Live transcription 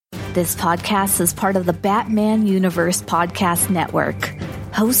This podcast is part of the Batman Universe Podcast Network,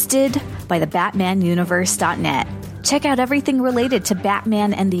 hosted by the BatmanUniverse.net. Check out everything related to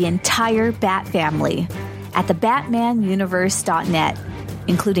Batman and the entire Bat family at the BatmanUniverse.net,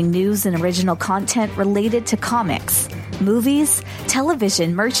 including news and original content related to comics, movies,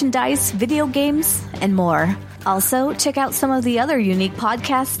 television, merchandise, video games, and more. Also, check out some of the other unique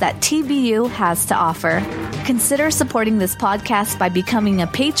podcasts that TBU has to offer. Consider supporting this podcast by becoming a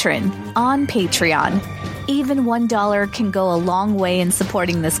patron on Patreon. Even $1 can go a long way in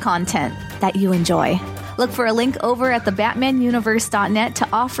supporting this content that you enjoy. Look for a link over at the BatmanUniverse.net to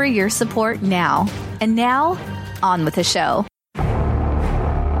offer your support now. And now, on with the show.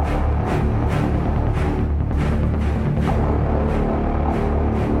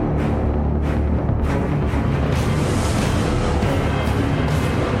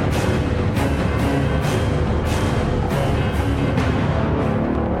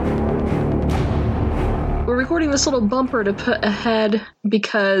 Recording this little bumper to put ahead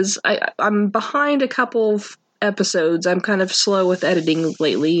because I'm behind a couple of episodes. I'm kind of slow with editing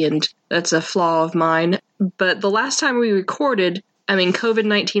lately, and that's a flaw of mine. But the last time we recorded, I mean,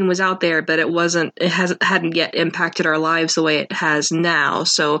 COVID-19 was out there, but hadn't yet impacted our lives the way it has now.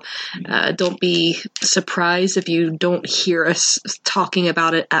 So don't be surprised if you don't hear us talking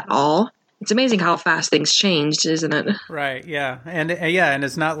about it at all. It's amazing how fast things changed, isn't it? Right, yeah. And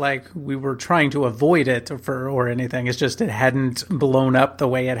it's not like we were trying to avoid it or anything. It's just it hadn't blown up the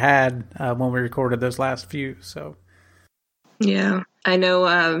way it had when we recorded those last few, so. Yeah. I know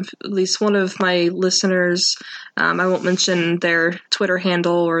at least one of my listeners, I won't mention their Twitter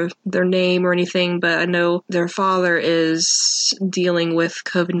handle or their name or anything, but I know their father is dealing with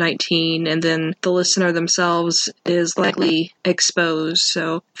COVID-19, and then the listener themselves is likely exposed.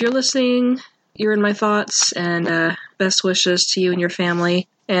 So if you're listening, you're in my thoughts, and best wishes to you and your family.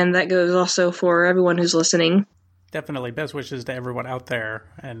 And that goes also for everyone who's listening. Definitely. Best wishes to everyone out there,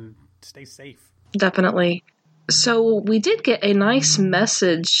 and stay safe. Definitely. So we did get a nice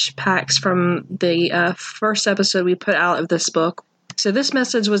message, Pax, from the first episode we put out of this book. So this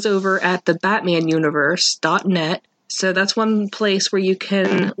message was over at the BatmanUniverse.net. So that's one place where you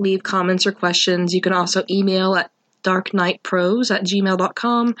can leave comments or questions. You can also email at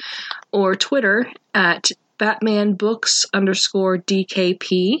darkknightpros@gmail.com or Twitter at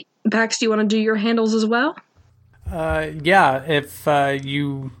BatmanBooks_DKP. Pax, do you want to do your handles as well? Yeah, if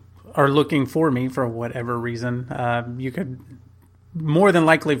you are looking for me for whatever reason, you could more than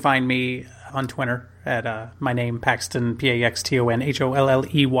likely find me on Twitter at my name, Paxton,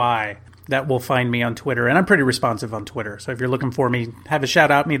 PAXTON, That will find me on Twitter, and I'm pretty responsive on Twitter. So if you're looking for me, have a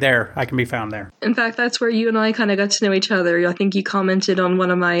shout out me there. I can be found there. In fact, that's where you and I kind of got to know each other. I think you commented on one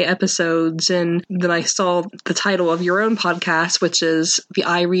of my episodes, and then I saw the title of your own podcast, which is the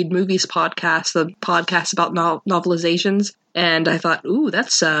I Read Movies podcast, the podcast about novelizations. And I thought, ooh,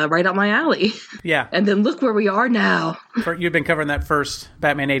 that's right up my alley. Yeah. And then look where we are now. You've been covering that first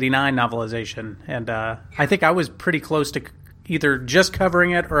Batman 89 novelization. And I think I was pretty close to either just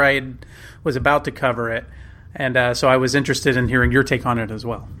covering it or I was about to cover it. And so I was interested in hearing your take on it as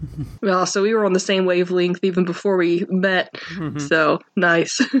well. Well, so we were on the same wavelength even before we met. Mm-hmm. So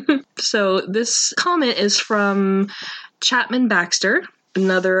nice. So this comment is from Chapman Baxter,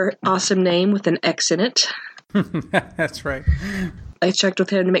 another awesome name with an X in it. That's right. I checked with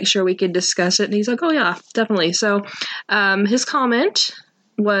him to make sure we could discuss it, and he's like, oh yeah, definitely. So his comment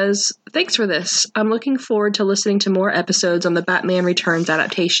was, thanks for this. I'm looking forward to listening to more episodes on the Batman Returns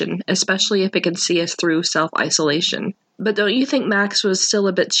adaptation, especially if it can see us through self-isolation. But don't you think Max was still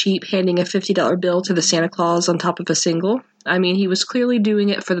a bit cheap handing a $50 bill to the Santa Claus on top of a single? I mean, he was clearly doing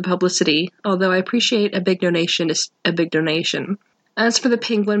it for the publicity, although I appreciate a big donation is a big donation. As for the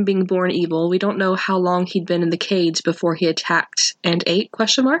Penguin being born evil, we don't know how long he'd been in the cage before he attacked and ate,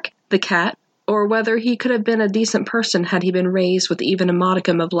 the cat, or whether he could have been a decent person had he been raised with even a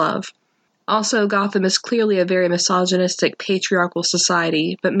modicum of love. Also, Gotham is clearly a very misogynistic, patriarchal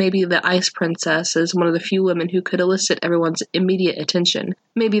society, but maybe the Ice Princess is one of the few women who could elicit everyone's immediate attention.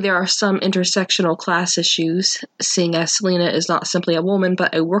 Maybe there are some intersectional class issues, seeing as Selina is not simply a woman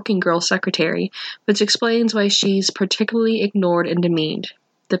but a working girl secretary, which explains why she's particularly ignored and demeaned.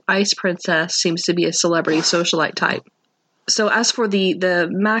 The Ice Princess seems to be a celebrity socialite type. So as for the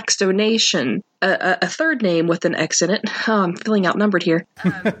Max donation, a third name with an X in it, I'm feeling outnumbered here.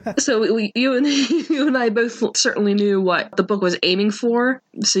 So you and I both certainly knew what the book was aiming for.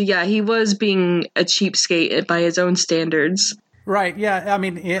 So yeah, he was being a cheapskate by his own standards. Right, yeah, I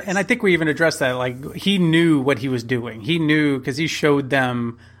mean, and I think we even addressed that, like, he knew what he was doing. He knew, because he showed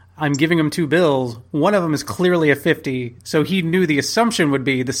them I'm giving him 2 bills. One of them is clearly a 50. So he knew the assumption would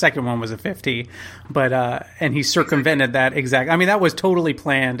be the second one was a 50. But, and he circumvented that exact. I mean, that was totally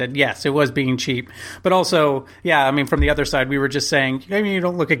planned. And yes, it was being cheap. But also, yeah, I mean, from the other side, we were just saying, I mean, you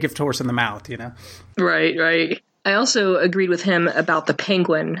don't look a gift horse in the mouth, you know? Right. I also agreed with him about the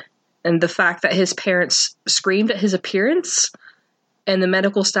penguin and the fact that his parents screamed at his appearance and the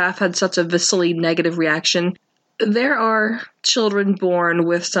medical staff had such a viscerally negative reaction. There are children born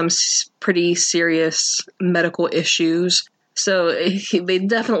with some pretty serious medical issues, so they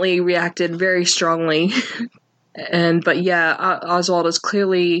definitely reacted very strongly. But yeah, Oswald is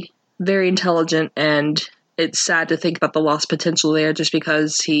clearly very intelligent, and it's sad to think about the lost potential there just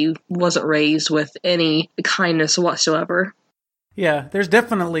because he wasn't raised with any kindness whatsoever. Yeah, there's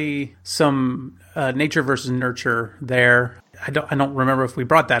definitely some nature versus nurture there. I don't remember if we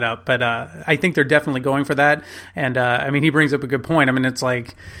brought that up, but I think they're definitely going for that. And I mean, he brings up a good point. I mean, it's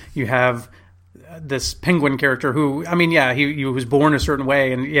like you have this penguin character who, I mean, yeah, he was born a certain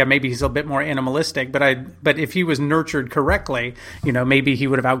way, and yeah, maybe he's a bit more animalistic. But if he was nurtured correctly, you know, maybe he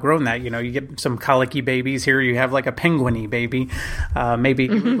would have outgrown that. You know, you get some colicky babies here. You have like a penguin-y baby. Maybe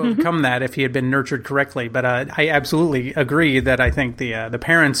he would have become that if he had been nurtured correctly. But I absolutely agree that I think the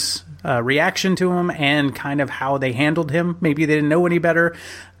parents' reaction to him and kind of how they handled him, maybe they didn't know any better,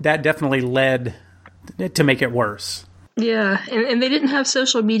 that definitely led to make it worse. Yeah, and they didn't have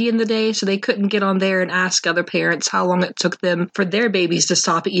social media in the day, so they couldn't get on there and ask other parents how long it took them for their babies to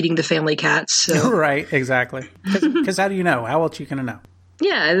stop eating the family cats. So. Right, exactly. Because how do you know? How else are you going to know?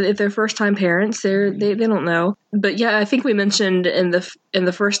 Yeah, if they're first-time parents, they don't know. But yeah, I think we mentioned in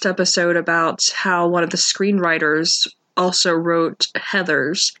the first episode about how one of the screenwriters also wrote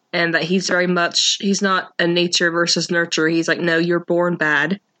Heathers, and that he's not a nature versus nurture. He's like, no, you're born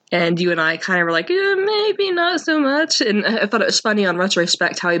bad. And you and I kind of were like, yeah, maybe not so much. And I thought it was funny on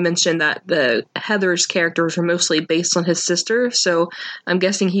retrospect how he mentioned that the Heathers characters were mostly based on his sister. So I'm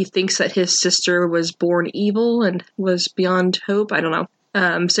guessing he thinks that his sister was born evil and was beyond hope. I don't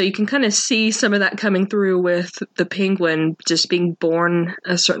know. So you can kind of see some of that coming through with the penguin just being born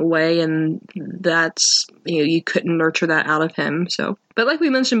a certain way, and that's, you couldn't nurture that out of him. So, but like we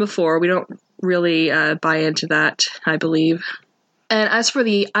mentioned before, we don't really buy into that, I believe. And as for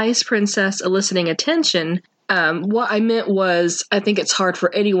the Ice Princess eliciting attention, what I meant was I think it's hard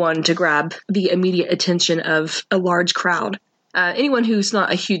for anyone to grab the immediate attention of a large crowd. Anyone who's not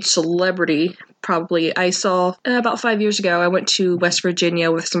a huge celebrity, probably. I saw about 5 years ago, I went to West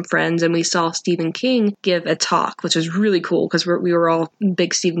Virginia with some friends, and we saw Stephen King give a talk, which was really cool because we were all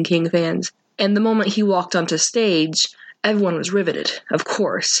big Stephen King fans. And the moment he walked onto stage, everyone was riveted, of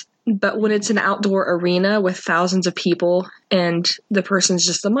course. But when it's an outdoor arena with thousands of people and the person's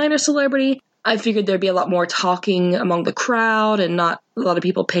just a minor celebrity, I figured there'd be a lot more talking among the crowd and not a lot of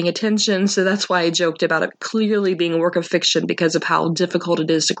people paying attention. So that's why I joked about it clearly being a work of fiction because of how difficult it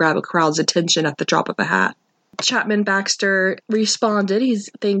is to grab a crowd's attention at the drop of a hat. Chapman Baxter responded. He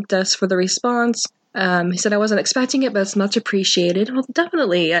thanked us for the response. He said, I wasn't expecting it, but it's much appreciated. Well,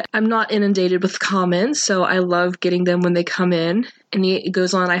 definitely. I'm not inundated with comments, so I love getting them when they come in. And he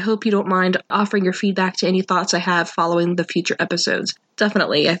goes on, I hope you don't mind offering your feedback to any thoughts I have following the future episodes.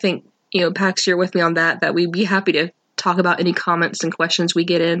 Definitely. I think, Pax, you're with me on that we'd be happy to talk about any comments and questions we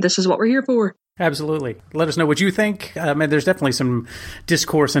get in. This is what we're here for. Absolutely. Let us know what you think. There's definitely some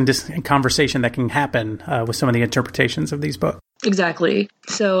discourse and conversation that can happen with some of the interpretations of these books. Exactly.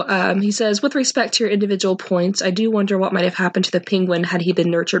 So he says, with respect to your individual points, I do wonder what might have happened to the penguin had he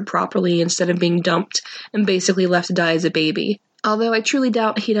been nurtured properly instead of being dumped and basically left to die as a baby. Although I truly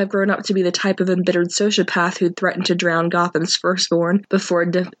doubt he'd have grown up to be the type of embittered sociopath who'd threaten to drown Gotham's firstborn before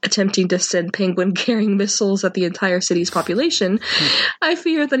attempting to send penguin-carrying missiles at the entire city's population, I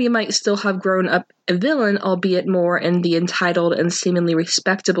fear that he might still have grown up a villain, albeit more in the entitled and seemingly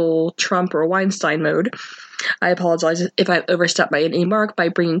respectable Trump or Weinstein mode. I apologize if I overstepped my any mark by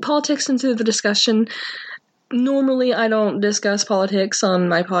bringing politics into the discussion. Normally, I don't discuss politics on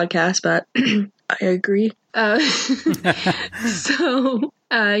my podcast, but I agree. So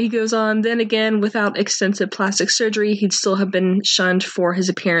he goes on, then again, without extensive plastic surgery, he'd still have been shunned for his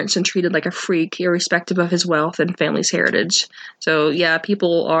appearance and treated like a freak, irrespective of his wealth and family's heritage. So yeah,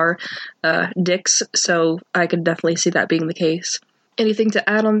 people are dicks, so I could definitely see that being the case. Anything to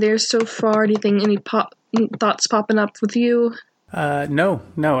add on there so far? Any thoughts popping up with you? No.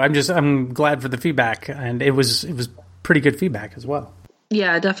 I'm glad for the feedback, and it was pretty good feedback as well.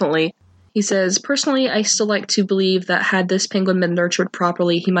 Yeah, definitely. He says, personally, I still like to believe that had this penguin been nurtured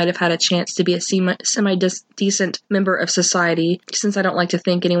properly, he might have had a chance to be a semi-decent member of society, since I don't like to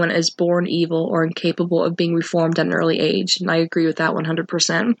think anyone is born evil or incapable of being reformed at an early age. And I agree with that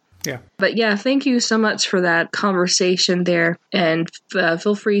 100%. Yeah. But yeah, thank you so much for that conversation there. And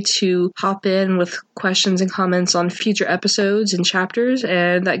feel free to hop in with questions and comments on future episodes and chapters.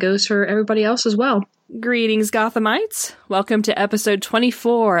 And that goes for everybody else as well. Greetings, Gothamites. Welcome to episode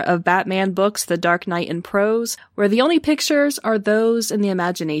 24 of Batman Books, The Dark Knight in Prose, where the only pictures are those in the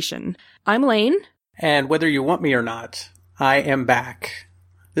imagination. I'm Lane. And whether you want me or not, I am back.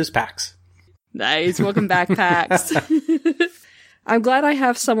 This Pax. Nice. Welcome back, Pax. I'm glad I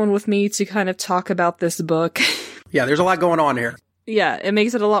have someone with me to kind of talk about this book. Yeah, there's a lot going on here. Yeah, it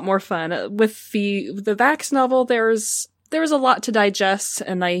makes it a lot more fun. With the Vax novel, there was a lot to digest,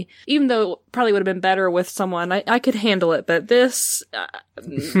 and even though it probably would have been better with someone, I could handle it. But this,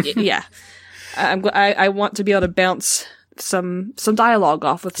 yeah, I want to be able to bounce some dialogue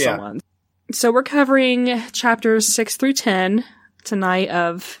off with someone. So we're covering chapters 6 through 10 tonight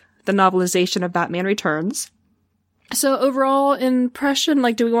of the novelization of Batman Returns. So overall impression,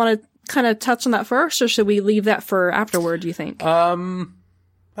 do we want to kind of touch on that first, or should we leave that for afterward, do you think? I don't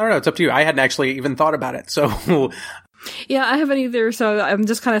know. It's up to you. I hadn't actually even thought about it, so... Yeah, I haven't either, so I'm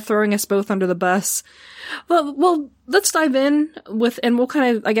just kind of throwing us both under the bus. Well, let's dive in and we'll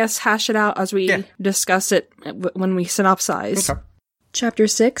kind of, I guess, hash it out as we discuss it when we synopsize. Okay. Chapter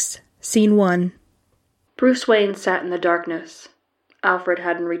 6, Scene 1. Bruce Wayne sat in the darkness. Alfred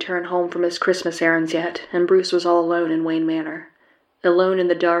hadn't returned home from his Christmas errands yet, and Bruce was all alone in Wayne Manor. Alone in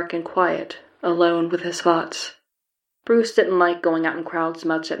the dark and quiet, alone with his thoughts. Bruce didn't like going out in crowds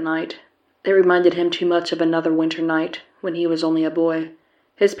much at night. It reminded him too much of another winter night, when he was only a boy.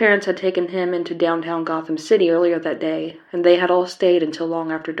 His parents had taken him into downtown Gotham City earlier that day, and they had all stayed until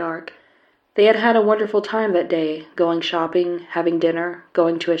long after dark. They had had a wonderful time that day, going shopping, having dinner,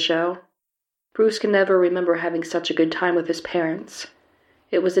 going to a show. Bruce can never remember having such a good time with his parents.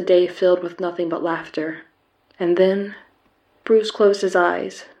 It was a day filled with nothing but laughter. And then, Bruce closed his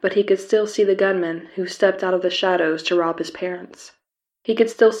eyes, but he could still see the gunman who stepped out of the shadows to rob his parents. He could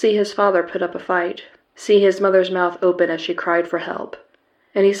still see his father put up a fight, see his mother's mouth open as she cried for help.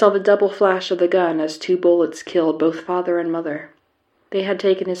 And he saw the double flash of the gun as 2 bullets killed both father and mother. They had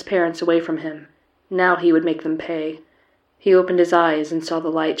taken his parents away from him. Now he would make them pay. He opened his eyes and saw the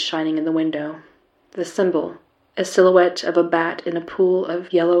light shining in the window. The symbol, a silhouette of a bat in a pool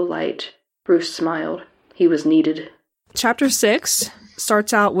of yellow light. Bruce smiled. He was needed. Chapter 6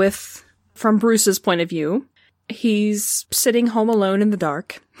 starts out with, from Bruce's point of view, he's sitting home alone in the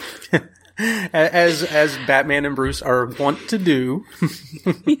dark. as Batman and Bruce are wont to do.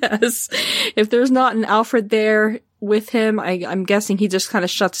 Yes. If there's not an Alfred there with him, I'm guessing he just kind of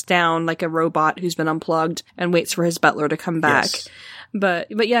shuts down like a robot who's been unplugged and waits for his butler to come back. Yes.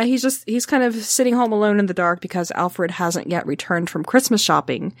 But yeah, he's kind of sitting home alone in the dark because Alfred hasn't yet returned from Christmas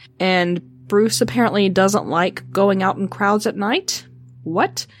shopping. And Bruce apparently doesn't like going out in crowds at night.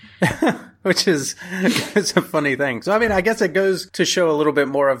 What? Which is it's a funny thing. So, I mean, I guess it goes to show a little bit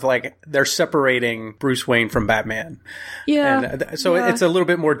more of they're separating Bruce Wayne from Batman. Yeah. And so it's a little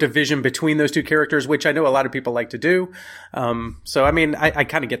bit more division between those two characters, which I know a lot of people like to do. So, I mean, I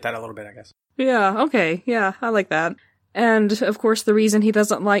kind of get that a little bit, I guess. Yeah. Okay. Yeah. I like that. And, of course, the reason he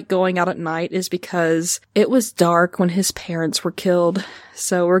doesn't like going out at night is because it was dark when his parents were killed.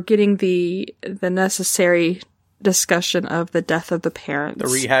 So we're getting the necessary discussion of the death of the parents. The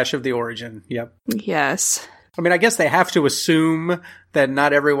rehash of the origin. Yep. Yes. I mean, I guess they have to assume that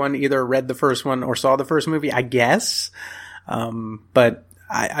not everyone either read the first one or saw the first movie, I guess. But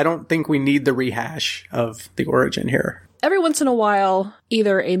I don't think we need the rehash of the origin here. Every once in a while,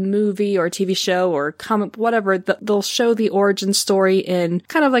 either a movie or a TV show or comic, whatever, they'll show the origin story in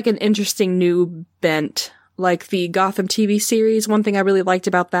kind of like an interesting new bent, like the Gotham TV series. One thing I really liked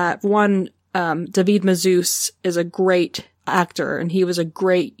about that, David Mazouz is a great actor, and he was a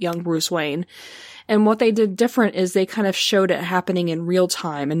great young Bruce Wayne. And what they did different is they kind of showed it happening in real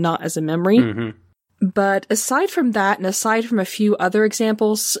time and not as a memory. Mm-hmm. But aside from that, and aside from a few other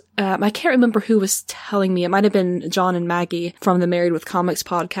examples, I can't remember who was telling me. It might have been John and Maggie from the Married with Comics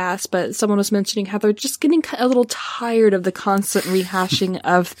podcast, but someone was mentioning how they're just getting a little tired of the constant rehashing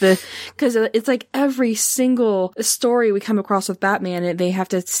of because it's like every single story we come across with Batman, they have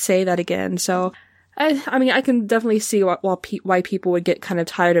to say that again. So, I mean, I can definitely see why people would get kind of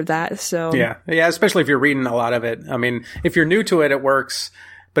tired of that. So yeah, especially if you're reading a lot of it. I mean, if you're new to it, it works.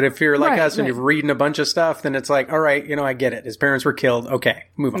 But if you're like us and you're reading a bunch of stuff, then it's like, all right, I get it. His parents were killed. Okay,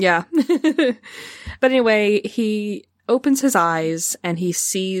 move on. Yeah. But anyway, he opens his eyes and he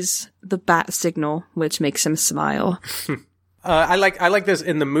sees the bat signal, which makes him smile. I like this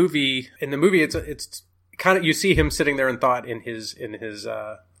in the movie. In the movie, it's kind of, you see him sitting there in thought in his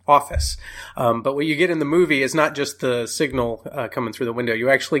office. But what you get in the movie is not just the signal coming through the window. You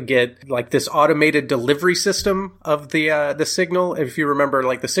actually get like this automated delivery system of the signal. If you remember,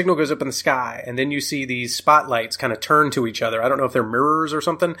 like the signal goes up in the sky, and then you see these spotlights kind of turn to each other. I don't know if they're mirrors or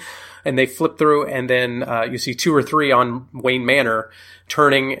something, and they flip through, and then you see 2 or 3 on Wayne Manor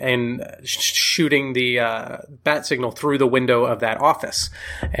turning and shooting the bat signal through the window of that office.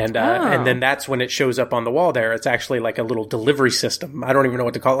 And then that's when it shows up on the wall there. It's actually like a little delivery system. I don't even know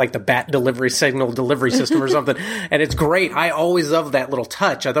what to call it, like the bat delivery signal delivery system or something. And it's great. I always loved that little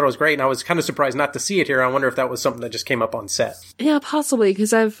touch. I thought it was great. And I was kind of surprised not to see it here. I wonder if that was something that just came up on set. Yeah, possibly,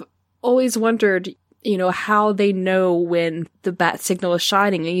 because I've always wondered, how they know when the bat signal is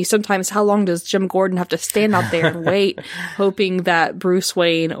shining. And sometimes, how long does Jim Gordon have to stand out there and wait, hoping that Bruce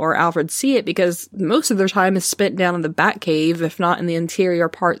Wayne or Alfred see it? Because most of their time is spent down in the Batcave, if not in the interior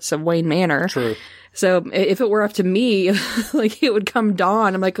parts of Wayne Manor. True. So if it were up to me, like it would come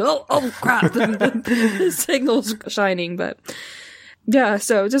dawn. I'm like, oh crap, the signal's shining. But yeah,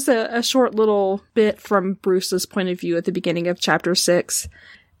 so just a short little bit from Bruce's point of view at the beginning of Chapter 6.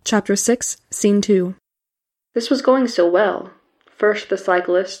 Chapter 6, Scene 2. This was going so well. First the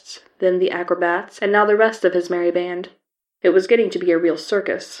cyclists, then the acrobats, and now the rest of his merry band. It was getting to be a real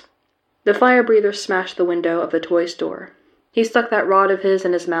circus. The fire breather smashed the window of the toy store. He stuck that rod of his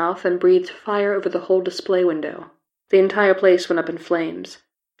in his mouth and breathed fire over the whole display window. The entire place went up in flames.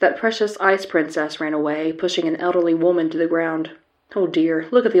 That precious ice princess ran away, pushing an elderly woman to the ground. Oh dear,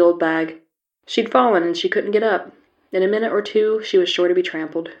 look at the old bag. She'd fallen and she couldn't get up. In a minute or 2, she was sure to be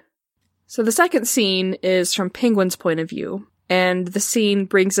trampled. So the second scene is from Penguin's point of view, and the scene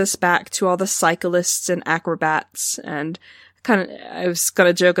brings us back to all the cyclists and acrobats, and I was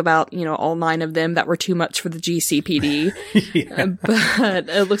gonna joke about, all 9 of them that were too much for the GCPD. Yeah. But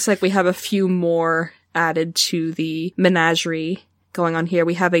it looks like we have a few more added to the menagerie going on here.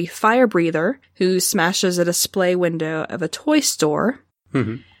 We have a fire breather who smashes a display window of a toy store.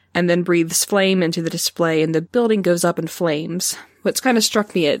 Mm-hmm. And then breathes flame into the display, and the building goes up in flames. What's kind of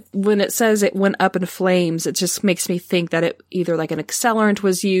struck me, when it says it went up in flames, it just makes me think that it either like an accelerant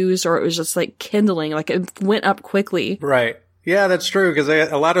was used, or it was just like kindling, like it went up quickly. Right. Yeah, that's true, because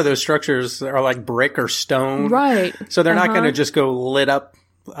a lot of those structures are like brick or stone. Right. So they're not going to just go lit up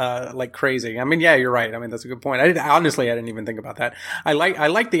like crazy. I mean, yeah, you're right. I mean, that's a good point. Honestly, I didn't even think about that. I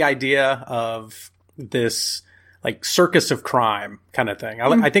like the idea of this like circus of crime kind of thing.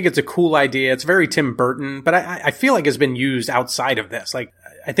 I think it's a cool idea. It's very Tim Burton, but I feel like it's been used outside of this. Like,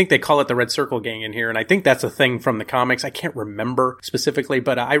 I think they call it the Red Circle Gang in here, and I think that's a thing from the comics. I can't remember specifically,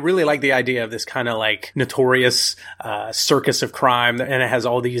 but I really like the idea of this kind of like notorious circus of crime, and it has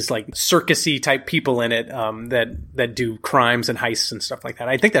all these like circusy type people in it that do crimes and heists and stuff like that.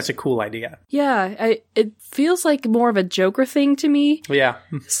 I think that's a cool idea. Yeah, it feels like more of a Joker thing to me. Yeah.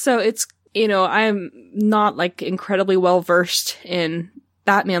 So it's, I'm not like incredibly well versed in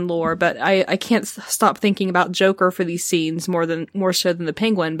Batman lore, but I can't stop thinking about Joker for these scenes more so than the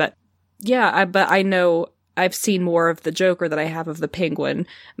Penguin. But yeah, but I know I've seen more of the Joker than I have of the Penguin.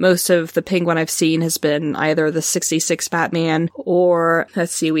 Most of the Penguin I've seen has been either the 66 Batman, or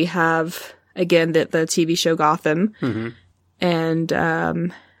let's see, we have again the TV show Gotham, mm-hmm. and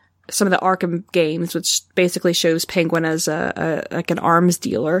some of the Arkham games, which basically shows Penguin as like an arms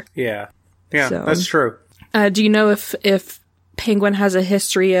dealer. Yeah. Yeah, so, that's true. Do you know if Penguin has a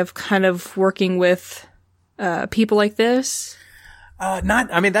history of kind of working with people like this?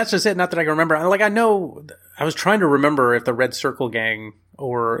 That's just it. Not that I can remember. Like, I know, I was trying to remember if the Red Circle Gang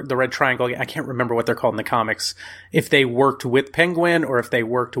or the Red Triangle Gang, I can't remember what they're called in the comics, if they worked with Penguin or if they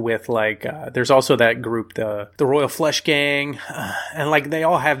worked with, like, there's also that group, the Royal Flush Gang, and, like, they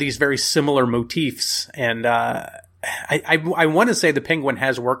all have these very similar motifs, and I want to say the Penguin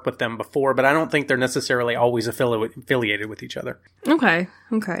has worked with them before, but I don't think they're necessarily always affiliated with each other. Okay.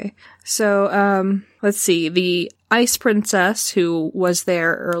 So, let's see. The Ice Princess, who was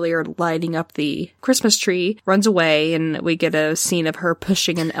there earlier lighting up the Christmas tree, runs away, and we get a scene of her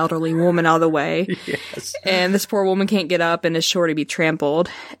pushing an elderly woman out of the way. Yes. And this poor woman can't get up and is sure to be trampled.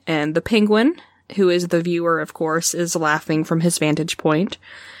 And the Penguin, who is the viewer, of course, is laughing from his vantage point.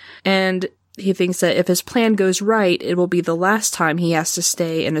 And he thinks that if his plan goes right, it will be the last time he has to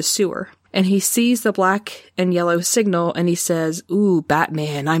stay in a sewer. And he sees the black and yellow signal, and he says, "Ooh,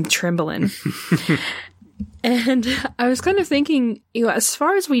 Batman, I'm trembling." And I was kind of thinking, as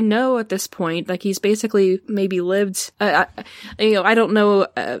far as we know at this point, like he's basically maybe lived, I don't know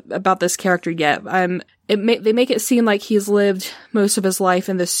about this character yet. They make it seem like he's lived most of his life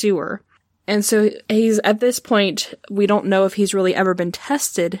in the sewer. And so he's, at this point, we don't know if he's really ever been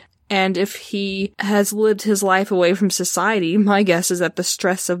tested And if he has lived his life away from society, my guess is that the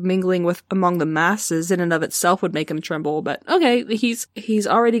stress of mingling among the masses in and of itself would make him tremble. But okay, he's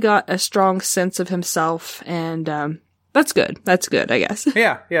already got a strong sense of himself, and that's good. That's good, I guess.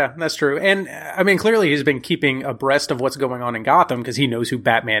 Yeah, that's true. And, I mean, clearly he's been keeping abreast of what's going on in Gotham because he knows who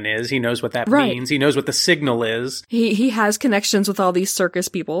Batman is. He knows what that means. He knows what the signal is. He has connections with all these circus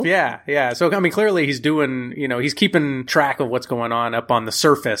people. Yeah. So, I mean, clearly he's doing, he's keeping track of what's going on up on the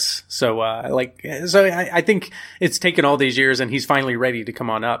surface. So, I think it's taken all these years and he's finally ready to come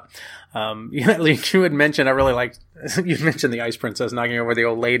on up. You had mentioned, I really liked, you mentioned the Ice Princess knocking over the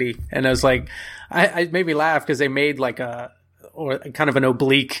old lady. And I was like, I made me laugh because they made like or kind of an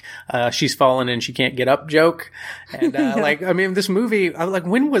oblique, she's fallen and she can't get up joke. And, this movie, I was like,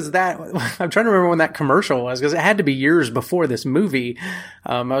 when was that? I'm trying to remember when that commercial was because it had to be years before this movie.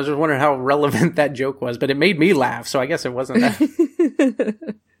 I was just wondering how relevant that joke was, but it made me laugh. So I guess it wasn't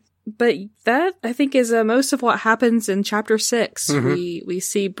that. But that, I think, is most of what happens in Chapter 6. Mm-hmm. We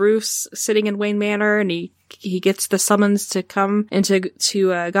see Bruce sitting in Wayne Manor, and he gets the summons to come into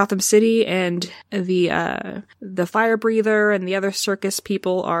Gotham City, and the fire breather and the other circus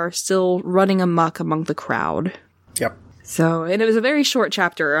people are still running amok among the crowd. Yep. So, and it was a very short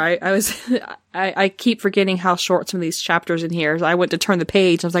chapter. I keep forgetting how short some of these chapters in here. So I went to turn the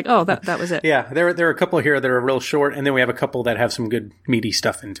page. I was like, oh, that was it. Yeah, there are a couple here that are real short, and then we have a couple that have some good meaty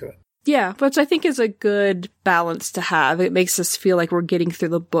stuff into it. Yeah, which I think is a good balance to have. It makes us feel like we're getting through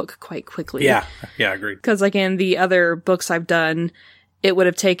the book quite quickly. Yeah, agreed. Because like in the other books I've done, it would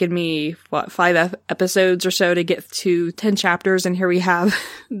have taken me, 5 episodes or so to get to 10 chapters, and here we have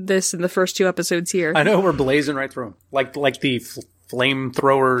this in the first 2 episodes here. I know, we're blazing right through them. Like the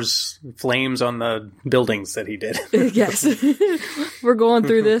flamethrowers, flames on the buildings that he did. Yes. We're going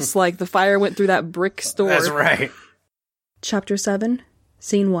through this like the fire went through that brick store. That's right. Chapter 7,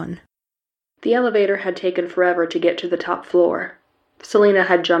 Scene 1. The elevator had taken forever to get to the top floor. Selina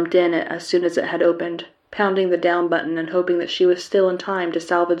had jumped in it as soon as it had opened, pounding the down button and hoping that she was still in time to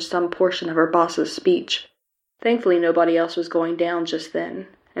salvage some portion of her boss's speech. Thankfully, nobody else was going down just then,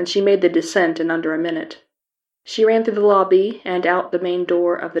 and she made the descent in under a minute. She ran through the lobby and out the main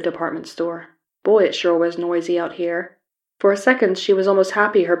door of the department store. Boy, it sure was noisy out here. For a second, she was almost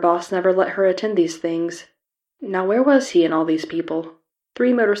happy her boss never let her attend these things. Now where was he and all these people?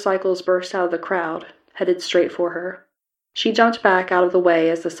 3 motorcycles burst out of the crowd, headed straight for her. She jumped back out of the way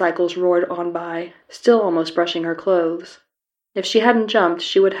as the cycles roared on by, still almost brushing her clothes. If she hadn't jumped,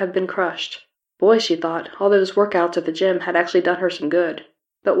 she would have been crushed. Boy, she thought, all those workouts at the gym had actually done her some good.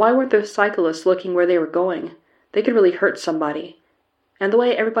 But why weren't those cyclists looking where they were going? They could really hurt somebody. And the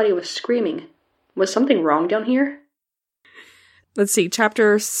way everybody was screaming. Was something wrong down here? Let's see,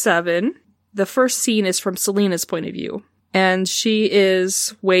 Chapter 7. The first scene is from Selina's point of view. And she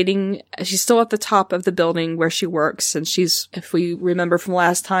is waiting. She's still at the top of the building where she works. And if we remember from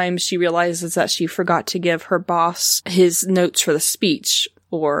last time, she realizes that she forgot to give her boss his notes for the speech.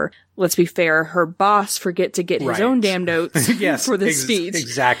 Or, let's be fair, her boss forget to get his own damn notes yes, for the speech.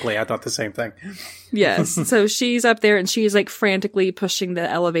 Exactly. I thought the same thing. Yes. So she's up there and she's like frantically pushing the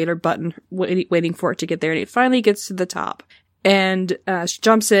elevator button, waiting for it to get there. And it finally gets to the top. And she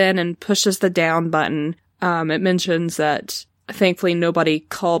jumps in and pushes the down button. It mentions that thankfully nobody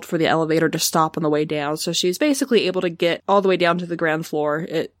called for the elevator to stop on the way down. So she's basically able to get all the way down to the ground floor.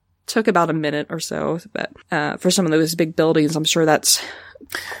 It took about a minute or so, but for some of those big buildings, I'm sure that's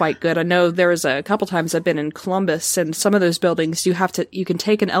quite good. I know there was a couple times I've been in Columbus, and some of those buildings you can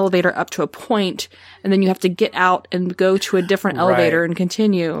take an elevator up to a point, and then you have to get out and go to a different elevator and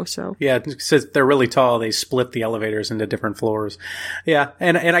continue. So yeah, since they're really tall, they split the elevators into different floors. Yeah,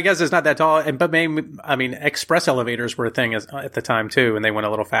 and I guess it's not that tall, but maybe, I mean, express elevators were a thing at the time too, and they went a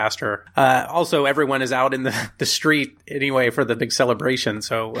little faster. Also, everyone is out in the street anyway for the big celebration,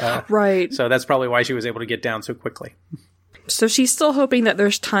 so right. So that's probably why she was able to get down so quickly. So she's still hoping that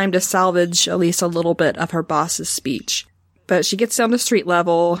there's time to salvage at least a little bit of her boss's speech. But she gets down to street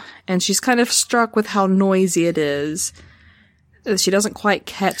level, and she's kind of struck with how noisy it is. She doesn't quite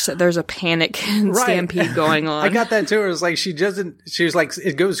catch that there's a panic and stampede going on. I got that too. It was like she was like,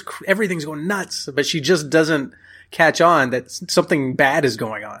 everything's going nuts, but she just doesn't catch on that something bad is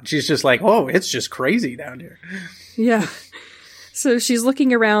going on. She's just like, oh, it's just crazy down here. Yeah. So she's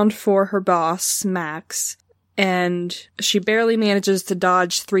looking around for her boss, Max. And she barely manages to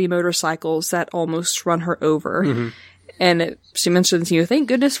dodge 3 motorcycles that almost run her over. Mm-hmm. And she mentions, thank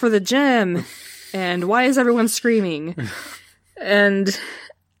goodness for the gym. And why is everyone screaming? And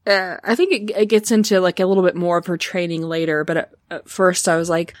I think it gets into like a little bit more of her training later. But at first I was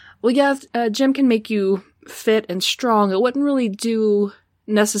like, well, yeah, gym can make you fit and strong. It wouldn't really do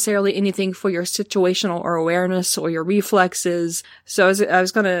necessarily anything for your situational or awareness or your reflexes. So I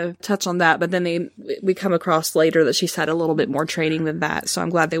was going to touch on that, but then we come across later that she's had a little bit more training than that. So I'm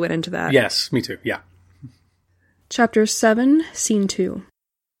glad they went into that. Yes, me too. Yeah. Chapter 7, Scene 2.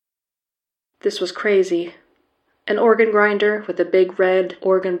 This was crazy. An organ grinder with a big red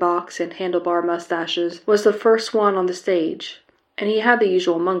organ box and handlebar mustaches was the first one on the stage, and he had the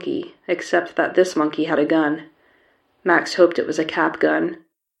usual monkey, except that this monkey had a gun. Max hoped it was a cap gun.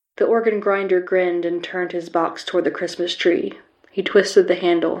 The organ grinder grinned and turned his box toward the Christmas tree. He twisted the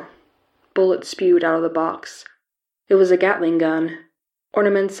handle. Bullets spewed out of the box. It was a Gatling gun.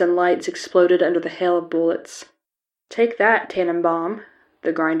 Ornaments and lights exploded under the hail of bullets. "Take that, Tannenbaum,"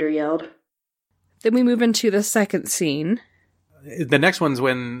 the grinder yelled. Then we move into the second scene. The next one's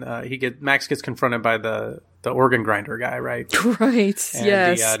when Max gets confronted by the organ grinder guy, right? Right. And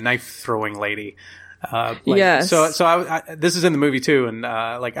yes. the knife throwing lady. Yes. So I this is in the movie too, and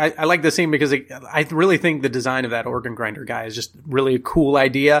I like this scene because I really think the design of that organ grinder guy is just really a cool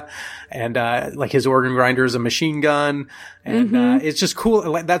idea, and like his organ grinder is a machine gun, and it's just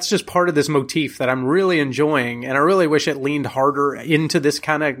cool. That's just part of this motif that I'm really enjoying, and I really wish it leaned harder into this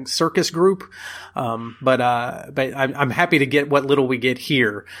kind of circus group. But I'm happy to get what little we get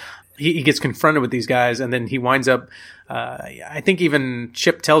here. He gets confronted with these guys, and then he winds up, I think even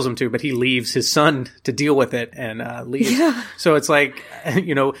Chip tells him to, but he leaves his son to deal with it and leaves. Yeah. So it's like,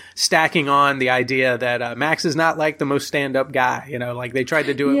 stacking on the idea that Max is not like the most stand-up guy. Like they tried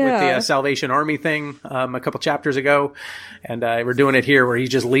to do it with the Salvation Army thing a couple chapters ago, and we're doing it here where he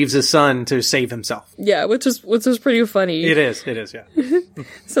just leaves his son to save himself. Yeah, which is pretty funny. It is, yeah.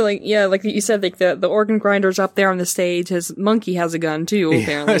 So like you said, like the organ grinder's up there on the stage. His monkey has a gun too,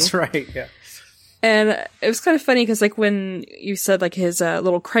 apparently. That's right, yeah. And it was kind of funny because like when you said like his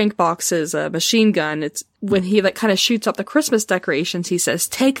little crank box is a machine gun, it's when he like kind of shoots up the Christmas decorations, he says,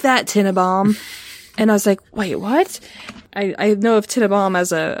 "Take that, Tannenbaum." And I was like, wait, what? I know of Tannenbaum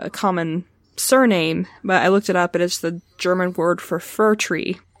as a common surname, but I looked it up and it's the German word for fir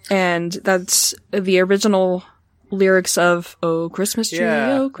tree. And that's the original lyrics of "Oh, Christmas tree,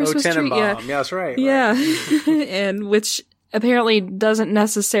 oh, Christmas tree." Yeah, that's right. Yeah. And which apparently doesn't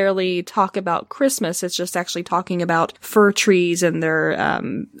necessarily talk about Christmas. It's just actually talking about fir trees and their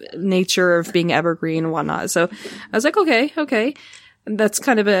nature of being evergreen and whatnot. So I was like, okay. That's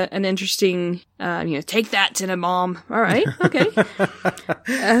kind of an interesting, take that, Tannenbaum. All right, okay.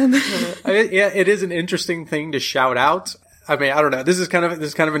 It is an interesting thing to shout out. I mean, I don't know. This is kind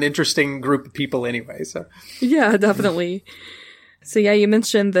of an interesting group of people anyway. So yeah, definitely. So yeah, you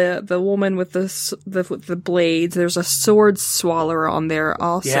mentioned the woman with the blades. There's a sword swallower on there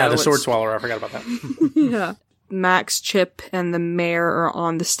also. Yeah, the sword swallower. I forgot about that. Yeah. Max, Chip, and the mayor are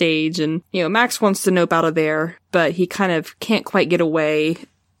on the stage, and Max wants to nope out of there, but he kind of can't quite get away.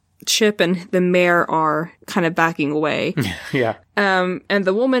 Chip and the mayor are kind of backing away. Yeah. And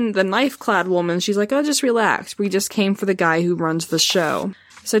the woman, the knife-clad woman, she's like, "Oh, just relax. We just came for the guy who runs the show."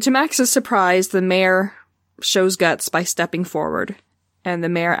 So to Max's surprise, the mayor shows guts by stepping forward. And the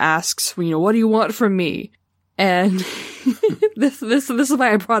mayor asks, "What do you want from me?" And this is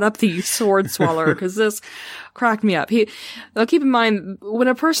why I brought up the sword swallower, because this cracked me up. Now keep in mind, when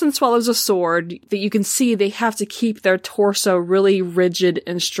a person swallows a sword, that you can see they have to keep their torso really rigid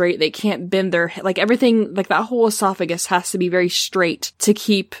and straight. They can't bend their head. Like everything, like that whole esophagus has to be very straight to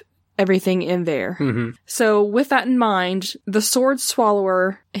keep everything in there. Mm-hmm. So with that in mind, the sword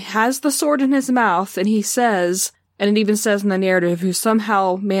swallower has the sword in his mouth, and he says, and it even says in the narrative, who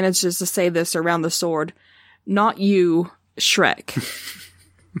somehow manages to say this around the sword, "Not you, Shrek."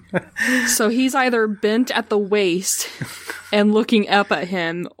 So he's either bent at the waist and looking up at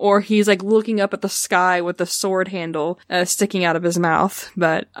him, or he's like looking up at the sky with the sword handle sticking out of his mouth.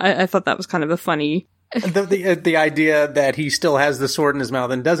 But I thought that was kind of a funny... The idea that he still has the sword in his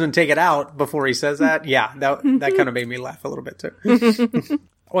mouth and doesn't take it out before he says that, yeah, that kind of made me laugh a little bit too.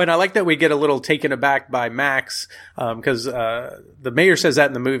 Oh, and I like that we get a little taken aback by Max, because the mayor says that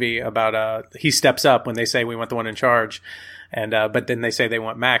in the movie about he steps up when they say we want the one in charge, and but then they say they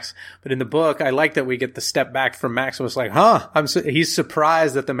want Max. But in the book, I like that we get the step back from Max. It was like, he's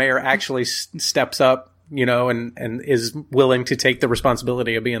surprised that the mayor actually steps up, and is willing to take the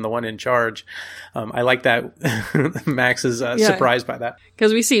responsibility of being the one in charge. I like that Max is surprised by that.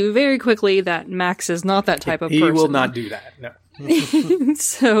 Because we see very quickly that Max is not that type of person. He will not do that, no.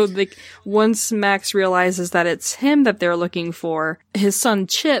 So, once Max realizes that it's him that they're looking for, his son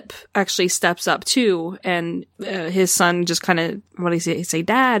Chip actually steps up too, and his son just kind of, what do you say,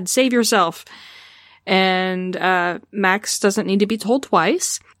 "Dad, save yourself." And Max doesn't need to be told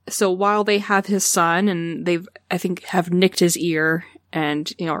twice. So while they have his son, and I think, have nicked his ear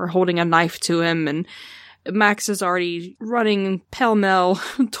and, are holding a knife to him, and Max is already running pell-mell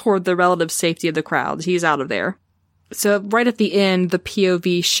toward the relative safety of the crowd. He's out of there. So right at the end, the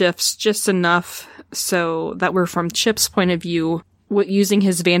POV shifts just enough so that we're from Chip's point of view, using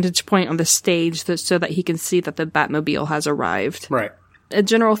his vantage point on the stage so that he can see that the Batmobile has arrived. Right.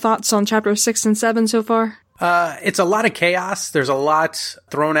 General thoughts on chapter 6 and 7 so far? It's a lot of chaos. There's a lot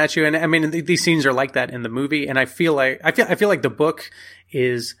thrown at you. And I mean, these scenes are like that in the movie. And I feel like the book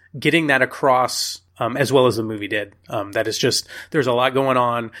is getting that across, as well as the movie did. That is just, there's a lot going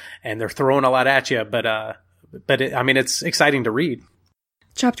on and they're throwing a lot at you. But it's exciting to read.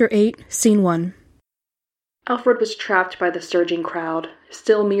 Chapter 8, Scene 1. Alfred was trapped by the surging crowd,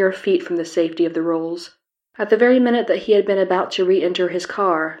 still mere feet from the safety of the rolls. At the very minute that he had been about to re-enter his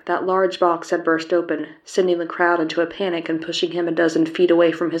car, that large box had burst open, sending the crowd into a panic and pushing him a dozen feet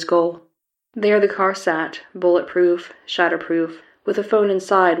away from his goal. There the car sat, bulletproof, shatterproof, with a phone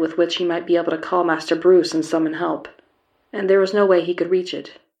inside with which he might be able to call Master Bruce and summon help. And there was no way he could reach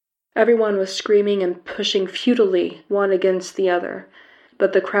it. Everyone was screaming and pushing futilely, one against the other,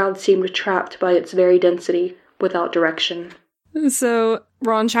 but the crowd seemed trapped by its very density, without direction. So,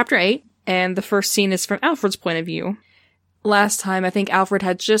 we're on chapter 8. And the first scene is from Alfred's point of view. Last time, I think Alfred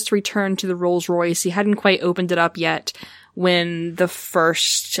had just returned to the Rolls Royce. He hadn't quite opened it up yet when the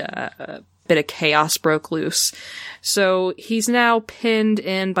first bit of chaos broke loose. So he's now pinned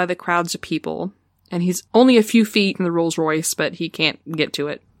in by the crowds of people. And he's only a few feet from the Rolls Royce, but he can't get to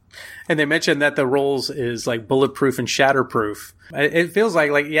it. And they mentioned that the Rolls is like bulletproof and shatterproof. It feels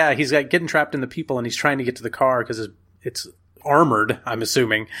like he's getting trapped in the people and he's trying to get to the car because it's armored. I'm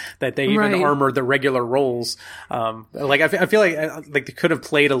assuming that they even armored the regular Rolls. I feel like they could have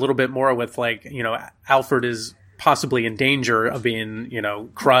played a little bit more with Alfred is possibly in danger of being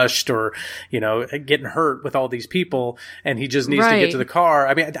crushed or getting hurt with all these people, and he just needs to get to the car.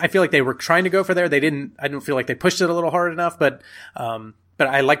 I mean, I feel like they were trying to go for there. They didn't. I don't feel like they pushed it a little hard enough, but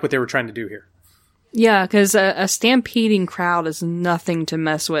I like what they were trying to do here. Yeah, because a stampeding crowd is nothing to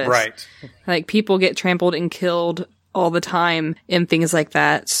mess with. Right. Like, people get trampled and killed all the time and things like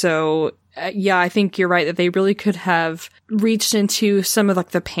that. So, I think you're right that they really could have reached into some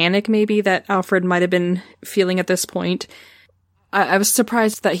of the panic maybe that Alfred might have been feeling at this point. I was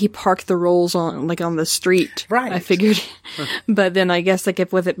surprised that he parked the Rolls on the street. Right. I figured. But then I guess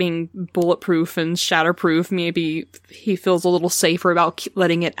if with it being bulletproof and shatterproof, maybe he feels a little safer about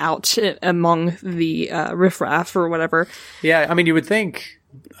letting it out among the riffraff or whatever. Yeah, I mean, you would think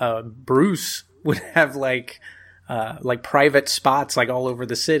Bruce would have private spots all over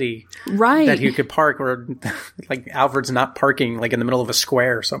the city, right? That he could park, or Alfred's not parking in the middle of a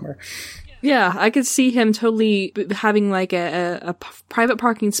square somewhere. Yeah, I could see him totally having a private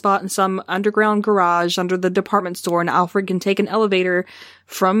parking spot in some underground garage under the department store, and Alfred can take an elevator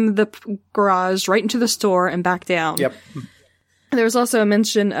from the garage right into the store and back down. Yep. There was also a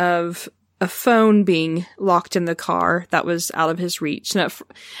mention of a phone being locked in the car that was out of his reach. And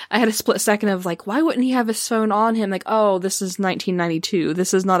I had a split second of why wouldn't he have his phone on him? Oh, this is 1992.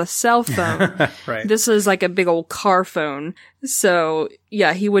 This is not a cell phone. Right. This is a big old car phone. So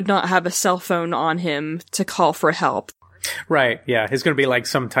yeah, he would not have a cell phone on him to call for help. Right. Yeah. It's going to be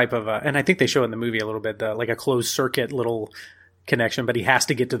some type of and I think they show in the movie a little bit, a closed circuit little connection, but he has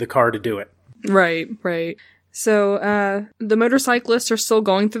to get to the car to do it. Right. Right. So, the motorcyclists are still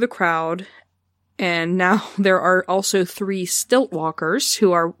going through the crowd, and now there are also 3 stilt walkers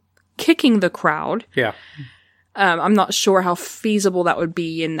who are kicking the crowd. Yeah. I'm not sure how feasible that would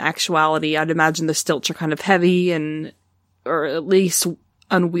be in actuality. I'd imagine the stilts are kind of heavy or at least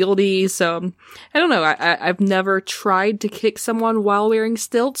unwieldy, so I don't know. I've never tried to kick someone while wearing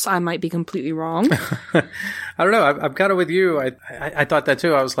stilts. I might be completely wrong. I don't know. I'm kind of with you. I thought that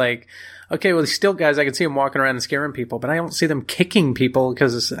too. I was like, okay, well, these stilt guys, I can see them walking around and scaring people, but I don't see them kicking people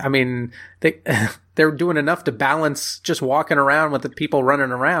because, I mean, they're doing enough to balance just walking around with the people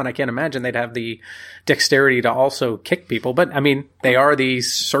running around. I can't imagine they'd have the dexterity to also kick people, but I mean, they are the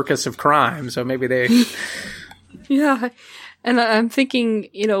circus of crime, so maybe they... Yeah. And I'm thinking,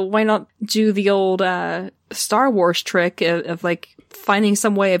 why not do the old Star Wars trick of finding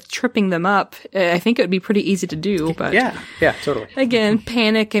some way of tripping them up? I think it would be pretty easy to do, but... Yeah, totally. Again,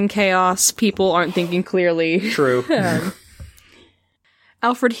 panic and chaos. People aren't thinking clearly. True.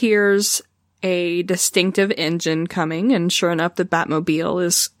 Alfred hears a distinctive engine coming, and sure enough, the Batmobile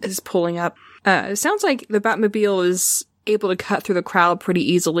is pulling up. It sounds like the Batmobile is able to cut through the crowd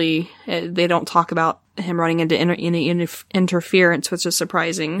pretty easily. They don't talk about him running into any interference, which is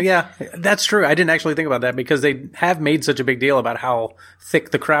surprising. Yeah, that's true. I didn't actually think about that because they have made such a big deal about how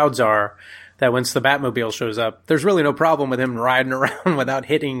thick the crowds are that once the Batmobile shows up, there's really no problem with him riding around without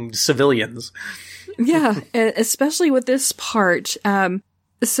hitting civilians. Yeah, especially with this part.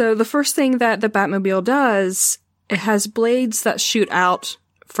 So the first thing that the Batmobile does, it has blades that shoot out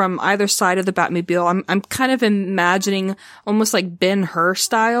from either side of the Batmobile. I'm kind of imagining almost like Ben-Hur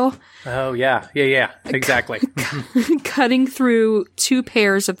style. Oh, yeah, exactly. Cutting through two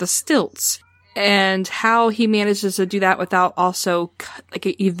pairs of the stilts. And how he manages to do that without also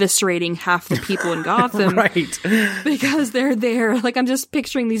eviscerating half the people in Gotham. Right. Because they're there. Like, I'm just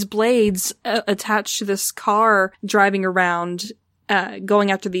picturing these blades attached to this car driving around,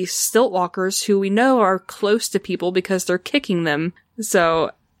 going after these stilt walkers who we know are close to people because they're kicking them.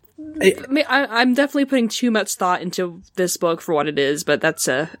 So I'm definitely putting too much thought into this book for what it is, but that's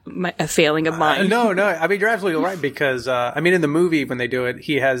a failing of mine. No. I mean, you're absolutely right because, in the movie when they do it,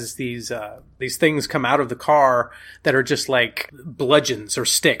 he has these things come out of the car that are just like bludgeons or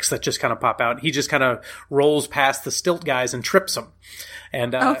sticks that just kind of pop out. He just kind of rolls past the stilt guys and trips them.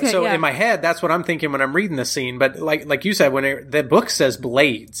 And in my head, that's what I'm thinking when I'm reading this scene. But like you said, when the book says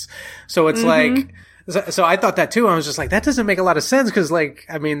blades, so it's like. So I thought that too. I was just like, that doesn't make a lot of sense because,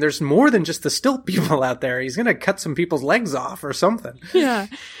 there's more than just the stilt people out there. He's going to cut some people's legs off or something. Yeah.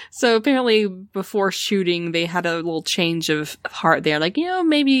 So apparently before shooting, they had a little change of heart there. Like,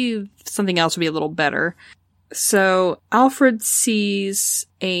 maybe something else would be a little better. So Alfred sees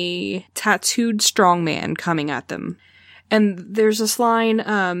a tattooed strongman coming at them. And there's this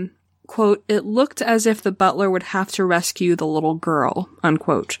line, quote, "It looked as if the butler would have to rescue the little girl,"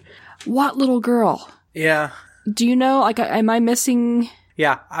 unquote. What little girl? Yeah. Do you know? Am I missing?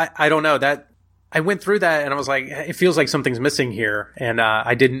 Yeah, I don't know. That I went through that and I was like, it feels like something's missing here, and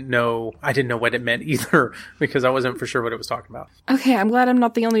I didn't know what it meant either because I wasn't for sure what it was talking about. Okay, I'm glad I'm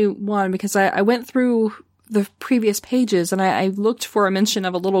not the only one because I went through the previous pages and I looked for a mention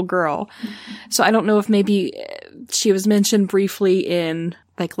of a little girl, so I don't know if maybe she was mentioned briefly in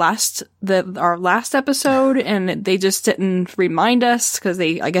our last episode, and they just didn't remind us because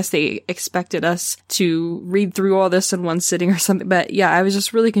I guess they expected us to read through all this in one sitting or something. But yeah, I was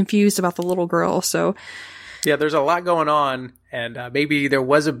just really confused about the little girl. So yeah, there's a lot going on, and maybe there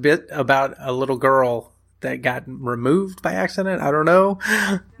was a bit about a little girl that got removed by accident. I don't know.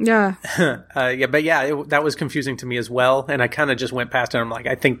 Yeah. That was confusing to me as well, and I kind of just went past it. I'm like,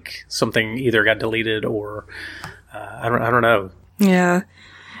 I think something either got deleted or I don't know. Yeah.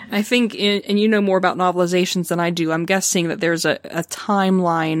 I think, and you know more about novelizations than I do, I'm guessing that there's a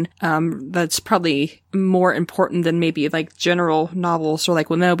timeline that's probably more important than maybe general novels. Or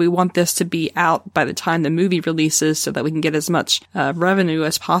no, we want this to be out by the time the movie releases so that we can get as much revenue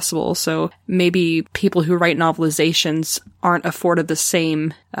as possible. So maybe people who write novelizations aren't afforded the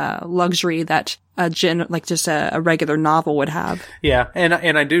same luxury that just a regular novel would have. Yeah, and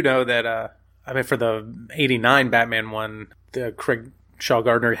I do know that for the 89 Batman one, the Craig Shaw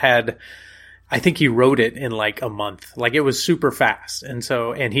Gardner had, I think he wrote it in a month. It was super fast.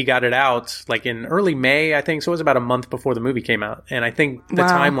 And he got it out in early May, I think. So it was about a month before the movie came out. And I think the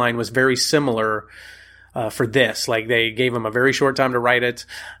timeline was very similar for this. They gave him a very short time to write it.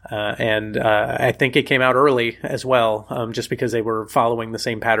 And I think it came out early as well, just because they were following the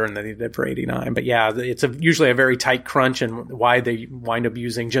same pattern that he did for 89. But yeah, it's usually a very tight crunch, and why they wind up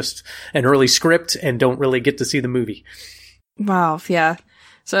using just an early script and don't really get to see the movie. Wow, yeah.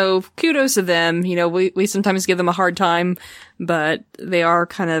 So kudos to them. We sometimes give them a hard time, but they are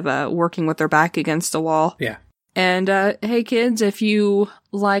kind of working with their back against the wall. Yeah. And hey kids, if you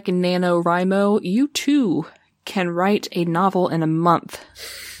like NaNoWriMo, you too can write a novel in a month.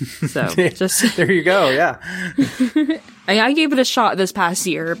 So just there you go. Yeah. I gave it a shot this past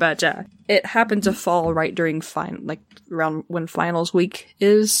year, but it happened to fall right during around when finals week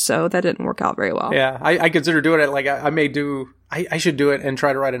is, so that didn't work out very well. Yeah, I consider doing it. I should do it and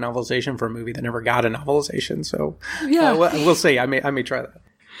try to write a novelization for a movie that never got a novelization. So yeah, we'll see. I may try that.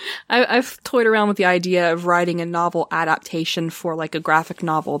 I've toyed around with the idea of writing a novel adaptation for a graphic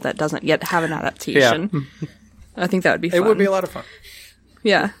novel that doesn't yet have an adaptation. Yeah. I think that would be fun. It would be a lot of fun.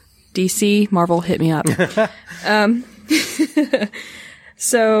 Yeah. DC, Marvel, hit me up.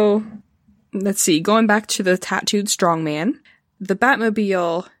 So, let's see. Going back to the tattooed strongman, the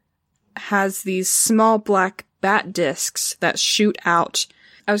Batmobile has these small black bat discs that shoot out.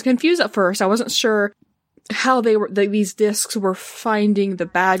 I was confused at first. I wasn't sure how these discs were finding the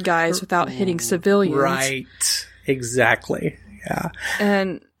bad guys without hitting civilians. Right. Exactly. Yeah.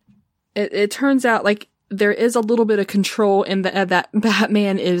 And it turns out, there is a little bit of control in that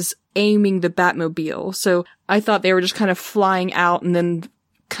Batman is aiming the Batmobile. So I thought they were just kind of flying out and then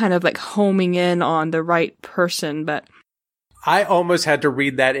kind of like homing in on the right person, but I almost had to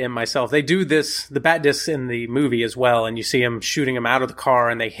read that in myself. They do this, the bat discs in the movie as well, and you see them shooting them out of the car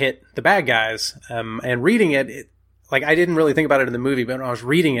and they hit the bad guys. And reading it, like, I didn't really think about it in the movie, but when I was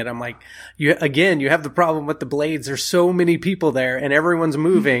reading it, I'm like, you have the problem with the blades. There's so many people there and everyone's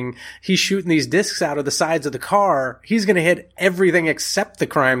moving. He's shooting these discs out of the sides of the car. He's going to hit everything except the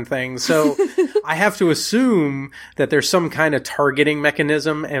crime thing. So I have to assume that there's some kind of targeting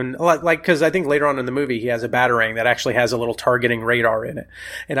mechanism. And like, cause I think later on in the movie, he has a Batarang that actually has a little targeting radar in it.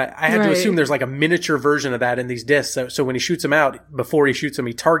 And I had to assume there's like a miniature version of that in these discs. So when he shoots them out, before he shoots them,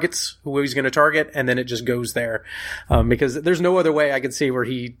 he targets who he's going to target and then it just goes there. Because there's no other way I could see where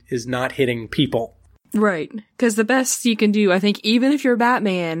he is not hitting people. Right. Because the best you can do, I think, even if you're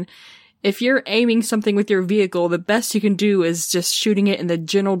Batman, if you're aiming something with your vehicle, the best you can do is just shooting it in the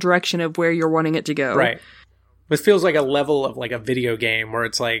general direction of where you're wanting it to go. Right. It feels like a level of like a video game where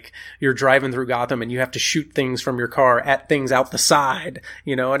it's like you're driving through Gotham and you have to shoot things from your car at things out the side,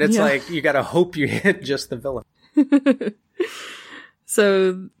 and it's like you got to hope you hit just the villain.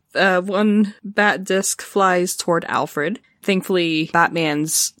 So one bat disc flies toward Alfred. Thankfully,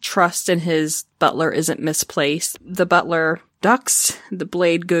 Batman's trust in his butler isn't misplaced. The butler ducks, the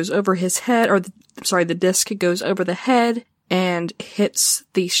blade goes over his head, the disc goes over the head and hits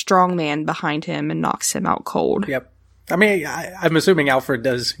the strong man behind him and knocks him out cold. Yep. I mean, I'm assuming Alfred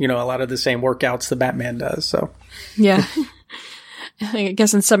does, a lot of the same workouts the Batman does, so. Yeah. I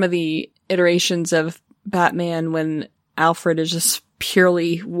guess in some of the iterations of Batman, when Alfred is just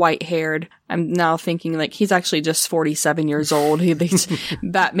purely white-haired, I'm now thinking like he's actually just 47 years old.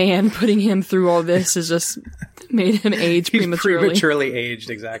 Batman putting him through all this has just made him age prematurely. He's prematurely aged,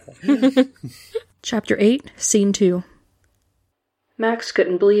 exactly. Chapter 8, Scene 2. Max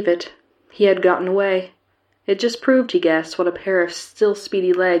couldn't believe it. He had gotten away. It just proved, he guessed, what a pair of still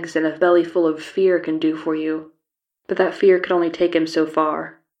speedy legs and a belly full of fear can do for you. But that fear could only take him so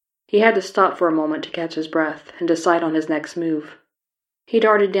far. He had to stop for a moment to catch his breath and decide on his next move. He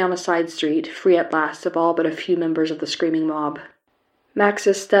darted down a side street, free at last of all but a few members of the screaming mob.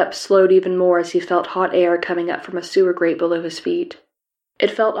 Max's steps slowed even more as he felt hot air coming up from a sewer grate below his feet. It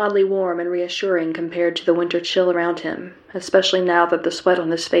felt oddly warm and reassuring compared to the winter chill around him, especially now that the sweat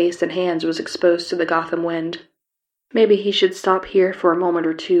on his face and hands was exposed to the Gotham wind. Maybe he should stop here for a moment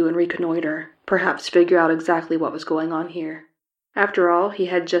or two and reconnoiter, perhaps figure out exactly what was going on here. After all, he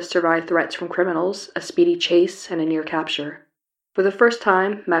had just survived threats from criminals, a speedy chase, and a near capture. For the first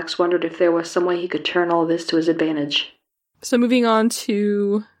time, Max wondered if there was some way he could turn all this to his advantage. So moving on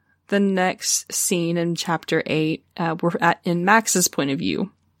to the next scene in Chapter 8, we're in Max's point of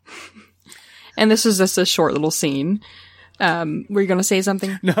view. And this is just a short little scene. Were you going to say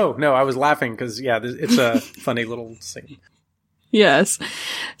something? No, I was laughing because, it's a funny little scene. Yes.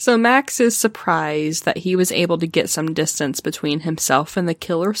 So Max is surprised that he was able to get some distance between himself and the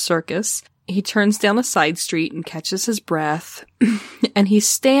killer circus. He turns down a side street and catches his breath, and he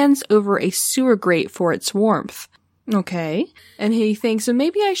stands over a sewer grate for its warmth. Okay. And he thinks,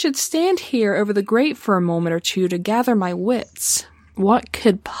 maybe I should stand here over the grate for a moment or two to gather my wits. What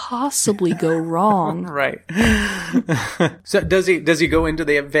could possibly go wrong? Right. So does he go into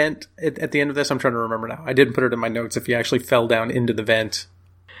the vent at the end of this? I'm trying to remember now. I didn't put it in my notes if he actually fell down into the vent.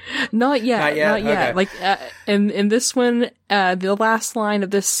 Not yet. Okay. Like, in this one, the last line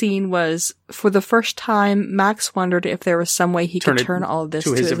of this scene was, for the first time, Max wondered if there was some way he could turn all of this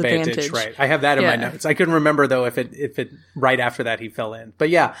to his advantage. Right. I have that in my notes. I couldn't remember though if it right after that he fell in. But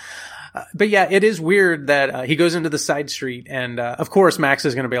yeah, it is weird that he goes into the side street, and of course Max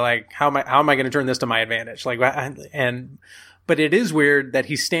is going to be like, how am I going to turn this to my advantage? But it is weird that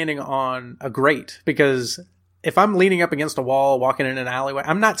he's standing on a grate, because if I'm leaning up against a wall, walking in an alleyway,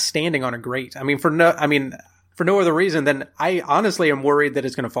 I'm not standing on a grate. For no other reason than I honestly am worried that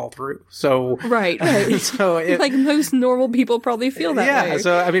it's going to fall through. So right. So like most normal people probably feel that way. Yeah.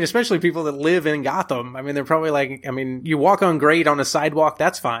 So especially people that live in Gotham. They're probably like, you walk on grate on a sidewalk,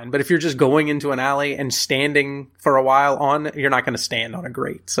 that's fine. But if you're just going into an alley and standing for a while you're not going to stand on a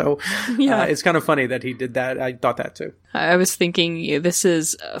grate. So it's kind of funny that he did that. I thought that too. I was thinking this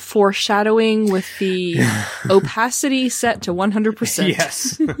is foreshadowing with the opacity set to 100%.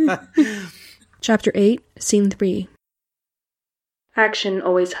 Yes. Chapter 8, Scene 3. Action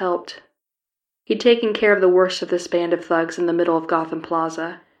always helped. He'd taken care of the worst of this band of thugs in the middle of Gotham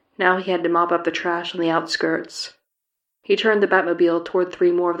Plaza. Now he had to mop up the trash on the outskirts. He turned the Batmobile toward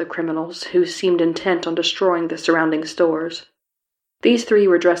 3 more of the criminals, who seemed intent on destroying the surrounding stores. These 3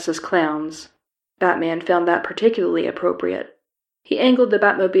 were dressed as clowns. Batman found that particularly appropriate. He angled the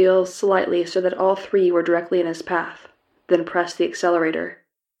Batmobile slightly so that all three were directly in his path, then pressed the accelerator.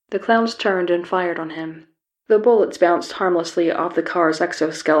 The clowns turned and fired on him. The bullets bounced harmlessly off the car's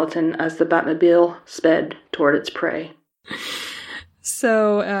exoskeleton as the Batmobile sped toward its prey.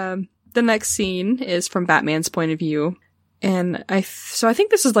 So, the next scene is from Batman's point of view. And I think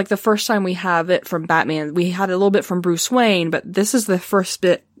this is like the first time we have it from Batman. We had a little bit from Bruce Wayne, but this is the first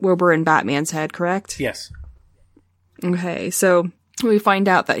bit where we're in Batman's head, correct? Yes. Okay, so we find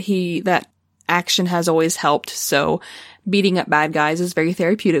out that action has always helped, so beating up bad guys is very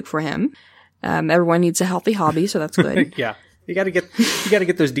therapeutic for him. Everyone needs a healthy hobby, so that's good. Yeah. You gotta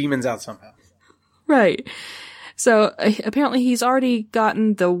get those demons out somehow. Right. So apparently he's already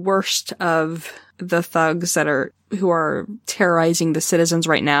gotten the worst of the thugs who are terrorizing the citizens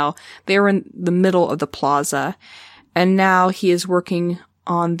right now. They're in the middle of the plaza, and now he is working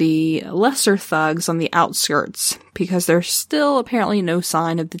on the lesser thugs on the outskirts because there's still apparently no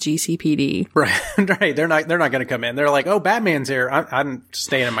sign of the GCPD. Right. They're not going to come in. They're like, "Oh, Batman's here. I'm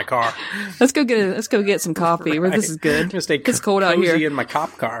staying in my car. Let's go get some coffee. Right. This is good. I'm gonna stay it's cold out here in my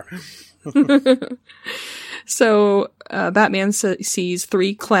cop car." So Batman sees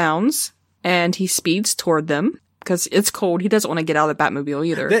three clowns and he speeds toward them because it's cold. He doesn't want to get out of the Batmobile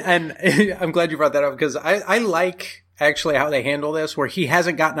either. And I'm glad you brought that up because I like actually how they handle this, where he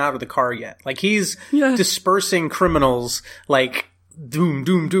hasn't gotten out of the car yet. Like he's dispersing criminals like doom,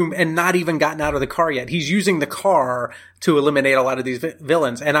 doom, doom, and not even gotten out of the car yet. He's using the car to eliminate a lot of these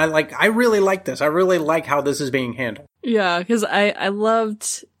villains. And I really like this. I really like how this is being handled. Yeah, because I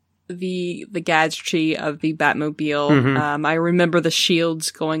loved the gadgetry of the Batmobile. Mm-hmm. I remember the shields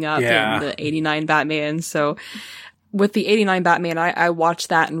going up in the 89 Batman. So with the 89 Batman, I watched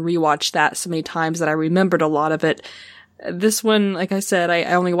that and rewatched that so many times that I remembered a lot of it. This one, like I said, I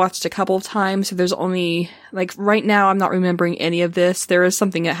only watched a couple of times. So there's only, like, right now I'm not remembering any of this. There is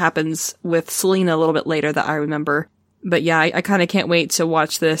something that happens with Selina a little bit later that I remember. But yeah, I kind of can't wait to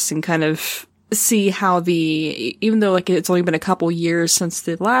watch this and kind of see how even though like it's only been a couple years since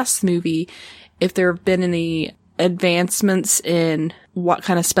the last movie, if there have been any advancements in what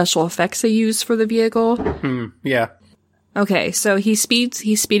kind of special effects they use for the vehicle. Yeah. Okay, so he's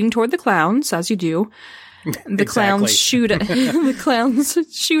speeding toward the clowns, as you do. The clowns shoot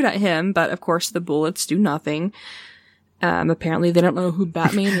at him, but of course the bullets do nothing. Apparently they don't know who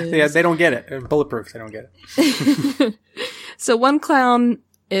Batman is. Yeah, they don't get it. They're bulletproof. They don't get it. So one clown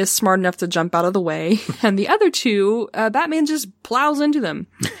is smart enough to jump out of the way, and the other two, Batman just plows into them.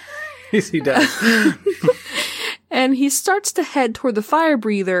 Yes, he does. And he starts to head toward the fire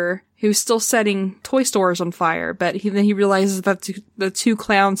breather, who's still setting toy stores on fire, but then he realizes that the two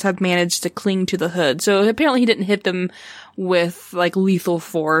clowns have managed to cling to the hood. So apparently he didn't hit them with, like, lethal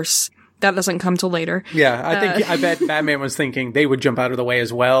force. That doesn't come till later. Yeah, I bet Batman was thinking they would jump out of the way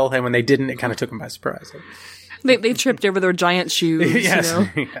as well, and when they didn't, it kind of took him by surprise. They tripped over their giant shoes, yes.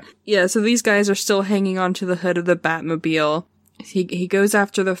 You know? Yeah, so these guys are still hanging onto the hood of the Batmobile. He goes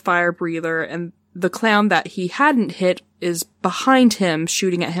after the fire breather, and the clown that he hadn't hit is behind him,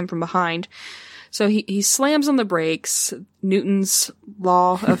 shooting at him from behind. So he slams on the brakes. Newton's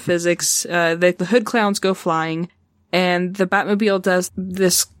law of physics. The hood clowns go flying, and the Batmobile does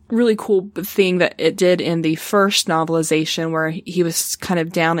this really cool thing that it did in the first novelization, where he was kind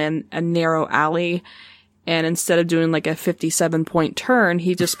of down in a narrow alley, and instead of doing like a 57-point turn,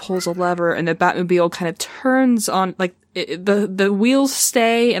 he just pulls a lever, and the Batmobile kind of turns on, like, the wheels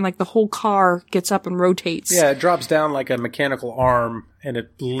stay, and like the whole car gets up and rotates. Yeah, it drops down like a mechanical arm, and it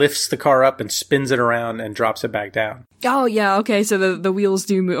lifts the car up and spins it around and drops it back down. Oh yeah, okay, so the wheels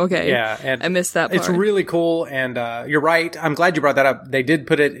do move. Okay, yeah, and I missed that part. It's really cool, and you're right. I'm glad you brought that up. They did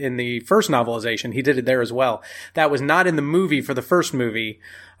put it in the first novelization. He did it there as well. That was not in the movie for the first movie.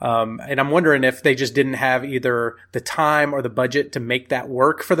 And I'm wondering if they just didn't have either the time or the budget to make that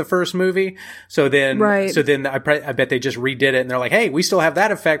work for the first movie. So then I bet they just redid it, and they're like, hey, we still have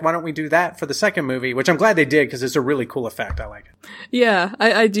that effect. Why don't we do that for the second movie? Which I'm glad they did, because it's a really cool effect. I like it. Yeah,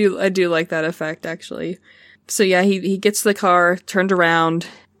 I do like that effect, actually. So yeah, he gets the car turned around,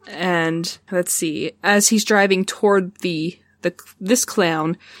 and let's see, as he's driving toward this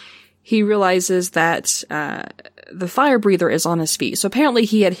clown, he realizes that the fire breather is on his feet. So apparently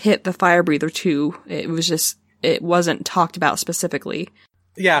he had hit the fire breather too. It wasn't talked about specifically.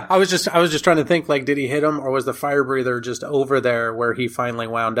 Yeah, I was just trying to think, like, did he hit him, or was the fire breather just over there where he finally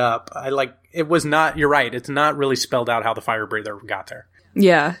wound up? It was not, you're right, it's not really spelled out how the fire breather got there.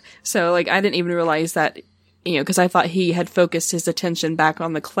 Yeah, so like I didn't even realize that, you know, because I thought he had focused his attention back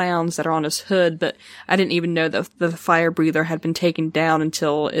on the clowns that are on his hood, but I didn't even know that the fire breather had been taken down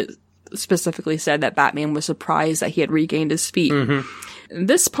until specifically said that Batman was surprised that he had regained his feet.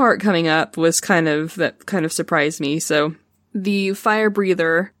 This part coming up was kind of surprised me. So the fire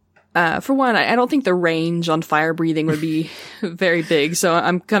breather, for one, I don't think the range on fire breathing would be very big. So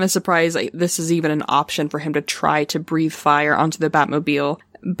I'm kind of surprised this is even an option for him to try to breathe fire onto the Batmobile.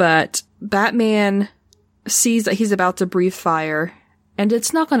 But Batman sees that he's about to breathe fire, and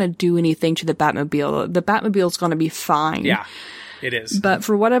it's not going to do anything to the Batmobile. The Batmobile's going to be fine. Yeah, it is. But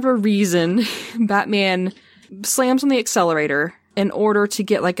for whatever reason, Batman slams on the accelerator in order to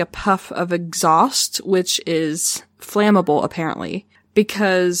get like a puff of exhaust, which is flammable apparently,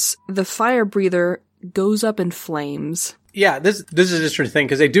 because the fire breather goes up in flames. Yeah, this is an interesting thing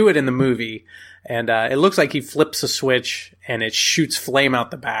because they do it in the movie, and it looks like he flips a switch and it shoots flame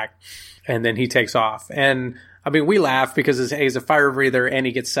out the back, and then he takes off. And I mean, we laugh because he's a fire breather and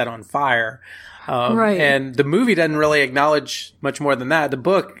he gets set on fire. Right. And the movie doesn't really acknowledge much more than that. The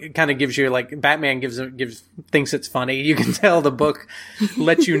book kind of gives you, like, Batman thinks it's funny. You can tell the book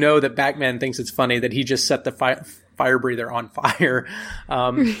lets you know that Batman thinks it's funny that he just set the fire breather on fire.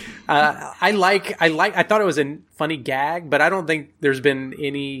 I thought it was a funny gag, but I don't think there's been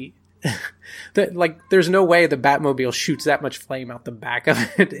any there's no way the Batmobile shoots that much flame out the back of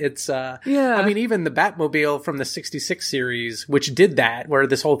it. It's I mean, even the Batmobile from the 66 series, which did that, where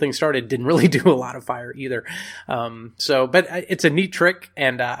this whole thing started, didn't really do a lot of fire either. But it's a neat trick,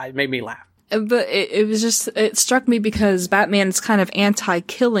 and it made me laugh. But it struck me because Batman's kind of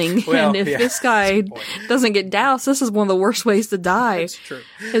anti-killing, and if this guy doesn't get doused, this is one of the worst ways to die. That's true.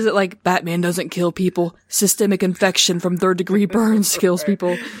 Is it like, Batman doesn't kill people, systemic infection from third-degree burns kills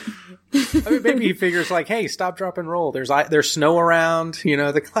people? I mean, maybe he figures like, hey, stop, drop, and roll. There's snow around.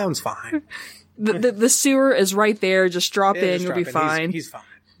 The clown's fine. The sewer is right there. Just drop in, you'll be fine. He's fine.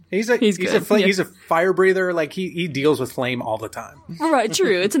 He's a fire breather. Like he deals with flame all the time. Right,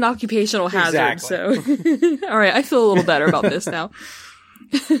 true. It's an occupational hazard. Exactly. So, all right, I feel a little better about this now.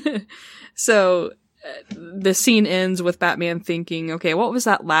 So, the scene ends with Batman thinking, okay, what was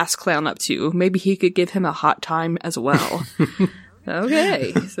that last clown up to? Maybe he could give him a hot time as well.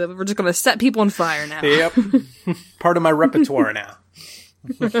 Okay, so we're just gonna set people on fire now. Yep. Part of my repertoire now.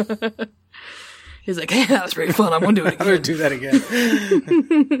 He's like, hey, that was pretty fun. I'm gonna do it again. I'm gonna do that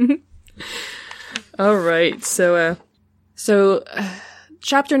again. All right, so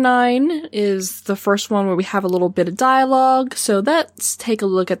chapter 9 is the first one where we have a little bit of dialogue. So let's take a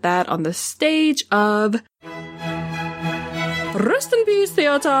look at that on the stage of Rest in Peace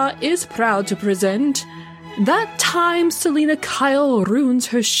Theater is proud to present That Time Selina Kyle Ruins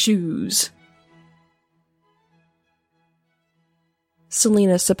Her Shoes.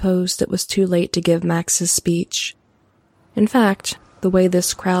 Selina supposed it was too late to give Max's speech. In fact, the way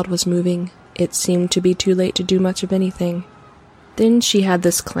this crowd was moving, it seemed to be too late to do much of anything. Then she had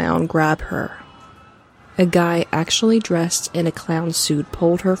this clown grab her. A guy actually dressed in a clown suit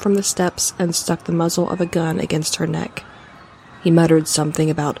pulled her from the steps and stuck the muzzle of a gun against her neck. He muttered something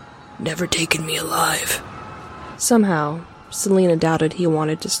about, "Never taken me alive." Somehow, Selina doubted he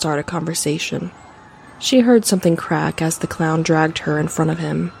wanted to start a conversation. She heard something crack as the clown dragged her in front of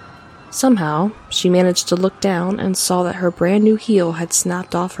him. Somehow, she managed to look down and saw that her brand new heel had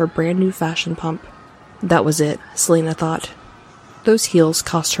snapped off her brand new fashion pump. That was it, Selina thought. Those heels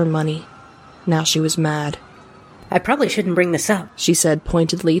cost her money. Now she was mad. I probably shouldn't bring this up, she said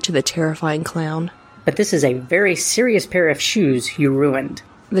pointedly to the terrifying clown. But this is a very serious pair of shoes you ruined.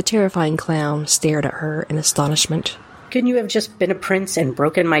 The terrifying clown stared at her in astonishment. Couldn't you have just been a prince and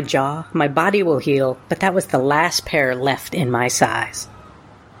broken my jaw? My body will heal, but that was the last pair left in my size.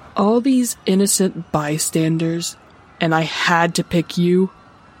 All these innocent bystanders, and I had to pick you?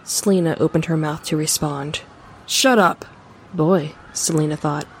 Selina opened her mouth to respond. Shut up! Boy, Selina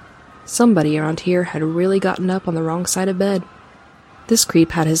thought. Somebody around here had really gotten up on the wrong side of bed. This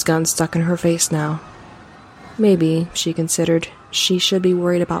creep had his gun stuck in her face now. Maybe, she considered, she should be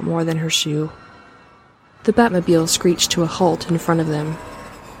worried about more than her shoe. The Batmobile screeched to a halt in front of them.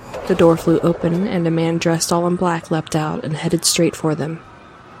 The door flew open, and a man dressed all in black leapt out and headed straight for them.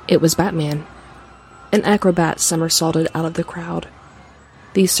 It was Batman. An acrobat somersaulted out of the crowd.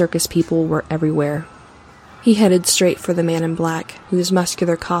 These circus people were everywhere. He headed straight for the man in black, whose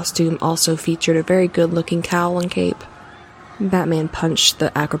muscular costume also featured a very good-looking cowl and cape. Batman punched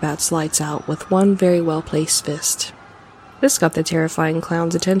the acrobat's lights out with one very well-placed fist. This got the terrifying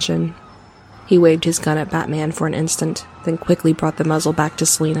clown's attention. He waved his gun at Batman for an instant, then quickly brought the muzzle back to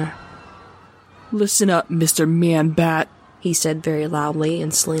Selina. Listen up, Mr. Man-Bat, he said very loudly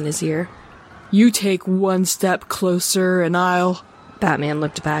in Selina's ear. You take one step closer and I'll... Batman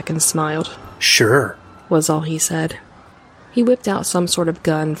looked back and smiled. Sure, was all he said. He whipped out some sort of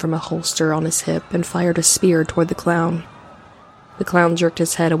gun from a holster on his hip and fired a spear toward the clown. The clown jerked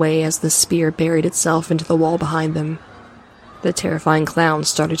his head away as the spear buried itself into the wall behind them. The terrifying clown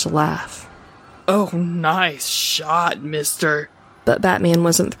started to laugh. "Oh, nice shot, mister." But Batman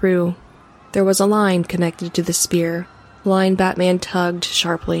wasn't through. There was a line connected to the spear, a line Batman tugged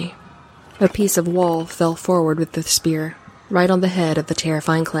sharply. A piece of wall fell forward with the spear, right on the head of the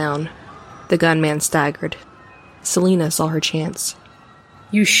terrifying clown. The gunman staggered. Selina saw her chance.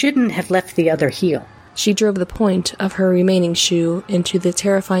 You shouldn't have left the other heel. She drove the point of her remaining shoe into the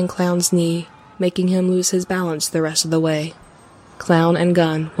terrifying clown's knee, making him lose his balance the rest of the way. Clown and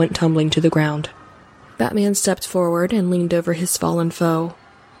gun went tumbling to the ground. Batman stepped forward and leaned over his fallen foe.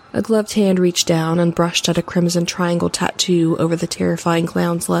 A gloved hand reached down and brushed at a crimson triangle tattoo over the terrifying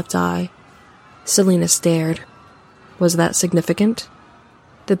clown's left eye. Selina stared. Was that significant?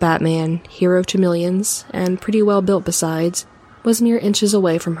 The Batman, hero to millions, and pretty well built besides, was mere inches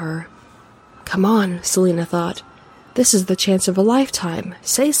away from her. Come on, Selina thought. This is the chance of a lifetime.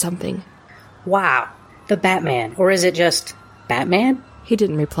 Say something. Wow, the Batman, or is it just Batman? He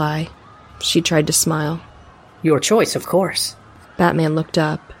didn't reply. She tried to smile. Your choice, of course. Batman looked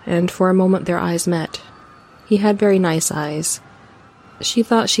up, and for a moment their eyes met. He had very nice eyes. She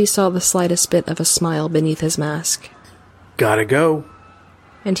thought she saw the slightest bit of a smile beneath his mask. Gotta go.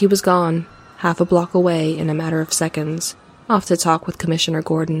 And he was gone, half a block away in a matter of seconds, off to talk with Commissioner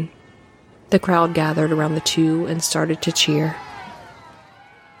Gordon. The crowd gathered around the two and started to cheer.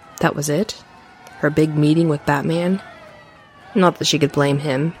 That was it? Her big meeting with Batman? Not that she could blame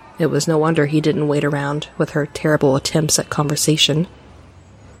him. It was no wonder he didn't wait around with her terrible attempts at conversation.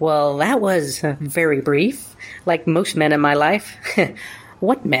 Well, that was very brief, like most men in my life.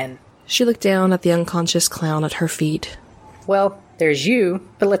 What men? She looked down at the unconscious clown at her feet. Well, there's you,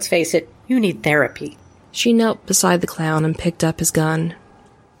 but let's face it, you need therapy. She knelt beside the clown and picked up his gun.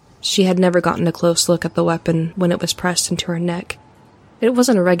 She had never gotten a close look at the weapon when it was pressed into her neck. It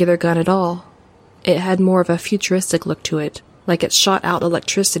wasn't a regular gun at all. It had more of a futuristic look to it, like it shot out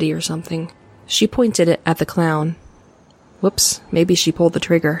electricity or something. She pointed it at the clown. Whoops, maybe she pulled the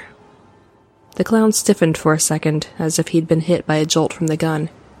trigger. The clown stiffened for a second, as if he'd been hit by a jolt from the gun.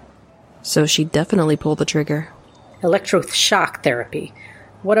 So she definitely pulled the trigger. Electroshock therapy.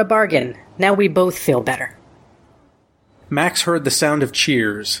 What a bargain. Now we both feel better. Max heard the sound of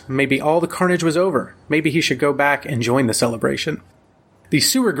cheers. Maybe all the carnage was over. Maybe he should go back and join the celebration. The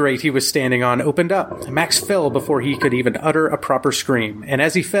sewer grate he was standing on opened up. Max fell before he could even utter a proper scream, and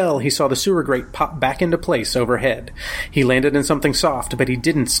as he fell, he saw the sewer grate pop back into place overhead. He landed in something soft, but he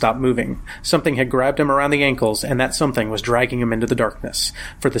didn't stop moving. Something had grabbed him around the ankles, and that something was dragging him into the darkness.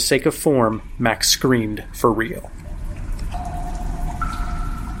 For the sake of form, Max screamed for real.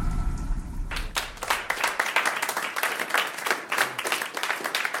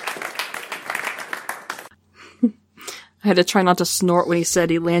 I had to try not to snort when he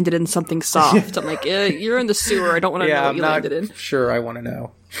said he landed in something soft. I'm like, you're in the sewer. I don't want to know what you landed in. Sure, I want to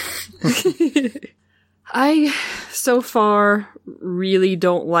know. I, so far, really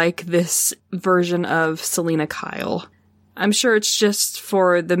don't like this version of Selina Kyle. I'm sure it's just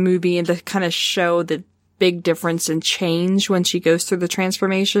for the movie and to kind of show the big difference in change when she goes through the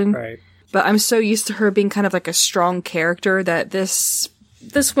transformation. Right. But I'm so used to her being kind of like a strong character that this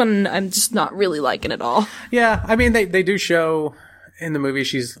one I'm just not really liking at all. Yeah, I mean, they do show in the movie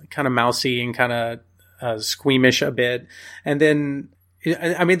she's kind of mousy and kind of squeamish a bit. And then,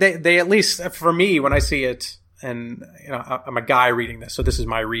 I mean, they at least, for me, when I see it, and I'm a guy reading this, so this is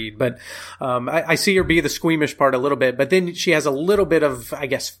my read, but I see her be the squeamish part a little bit, but then she has a little bit of, I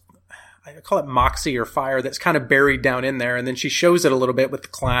guess, I call it moxie or fire that's kind of buried down in there, and then she shows it a little bit with the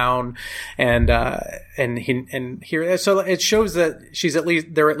clown, and here, so it shows that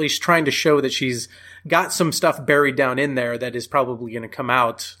they're at least trying to show that she's got some stuff buried down in there that is probably going to come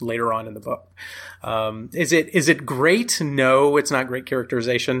out later on in the book. Is it great? No, it's not great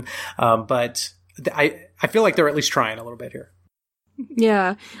characterization, but I feel like they're at least trying a little bit here.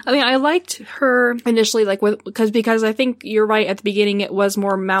 Yeah. I mean, I liked her initially, like, because I think you're right, at the beginning it was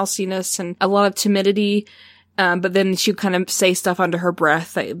more mousiness and a lot of timidity, but then she'd kind of say stuff under her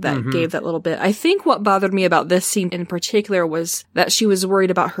breath that gave that little bit. I think what bothered me about this scene in particular was that she was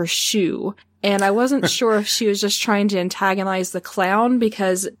worried about her shoe. And I wasn't sure if she was just trying to antagonize the clown,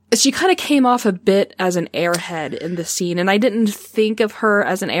 because she kind of came off a bit as an airhead in the scene. And I didn't think of her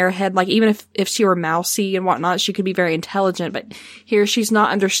as an airhead. Like, even if she were mousy and whatnot, she could be very intelligent. But here she's not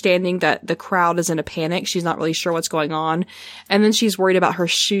understanding that the crowd is in a panic. She's not really sure what's going on. And then she's worried about her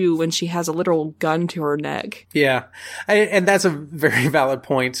shoe when she has a literal gun to her neck. Yeah. And that's a very valid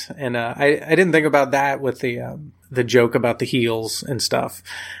point. And I didn't think about that with the the joke about the heels and stuff.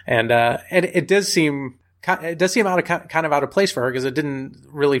 And it does seem kind of out of place for her, because it didn't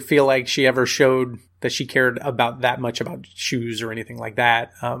really feel like she ever showed that she cared about that much about shoes or anything like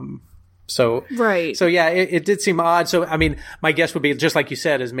that. Right. So yeah, it did seem odd. So, I mean, my guess would be, just like you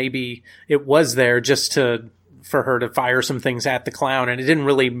said, is maybe it was there just for her to fire some things at the clown, and it didn't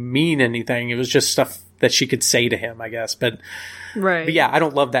really mean anything. It was just stuff that she could say to him, I guess. But yeah, I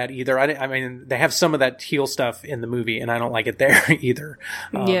don't love that either. I mean, they have some of that heel stuff in the movie, and I don't like it there either.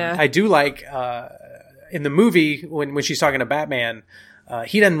 I do like, in the movie, when she's talking to Batman,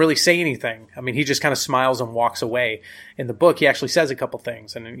 he doesn't really say anything. I mean, he just kind of smiles and walks away. In the book, he actually says a couple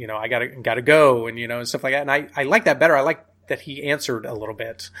things, and, you know, I gotta go, and, you know, and stuff like that. And I like that better. I like that he answered a little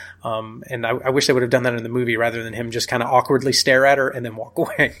bit. And I wish they would have done that in the movie, rather than him just kind of awkwardly stare at her and then walk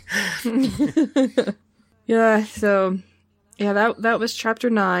away. Yeah. So yeah, that was chapter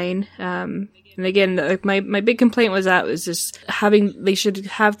 9. And again, like my big complaint was just they should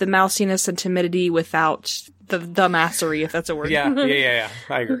have the mousiness and timidity without the dumbassery, if that's a word. Yeah.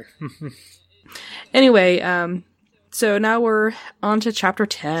 I agree. Anyway, so now we're on to chapter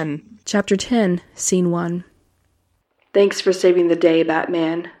 10. Chapter 10, Scene 1. "Thanks for saving the day,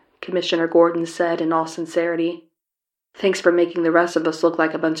 Batman," Commissioner Gordon said in all sincerity. "Thanks for making the rest of us look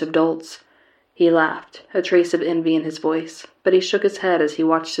like a bunch of dolts." He laughed, a trace of envy in his voice, but he shook his head as he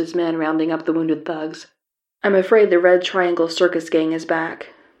watched his men rounding up the wounded thugs. "I'm afraid the Red Triangle Circus Gang is back."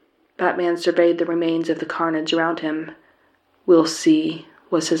 Batman surveyed the remains of the carnage around him. "We'll see,"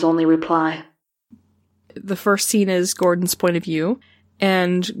 was his only reply. The first scene is Gordon's point of view,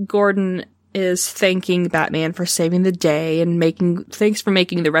 and Gordon is thanking Batman for saving the day and thanks for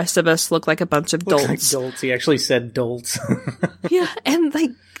making the rest of us look like a bunch of dolts. Like dolts. He actually said dolts. Yeah, and like,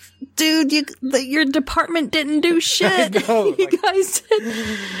 dude, your department didn't do shit. Know, you guys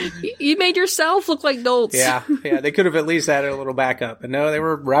you made yourself look like dolts. Yeah, they could have at least added a little backup. And no, they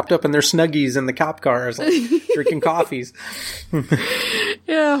were wrapped up in their Snuggies in the cop cars, like drinking coffees.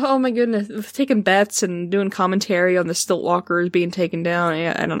 Yeah, oh my goodness. Taking bets and doing commentary on the stilt walkers being taken down.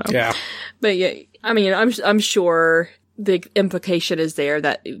 Yeah, I don't know. Yeah. But yeah, I mean, I'm sure the implication is there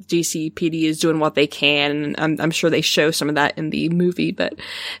that GCPD is doing what they can, and I'm sure they show some of that in the movie, but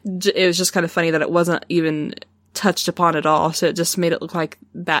it was just kind of funny that it wasn't even touched upon at all, so it just made it look like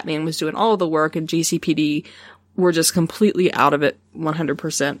Batman was doing all of the work and GCPD were just completely out of it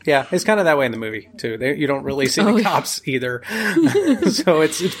 100%. Yeah, it's kind of that way in the movie, too. You don't really see the cops either. So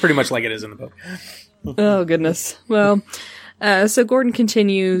it's pretty much like it is in the book. Oh, goodness. Well, so Gordon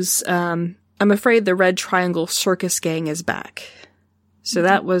continues, I'm afraid the Red Triangle Circus Gang is back. So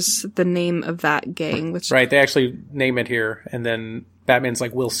that was the name of that gang. Which right, they actually name it here, and then Batman's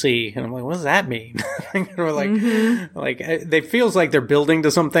like, "We'll see," and I'm like, "What does that mean?" We're like, it feels like they're building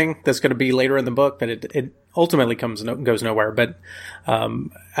to something that's going to be later in the book, but it ultimately goes nowhere. But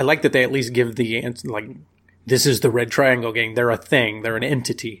I like that they at least give this is the Red Triangle Gang. They're a thing. They're an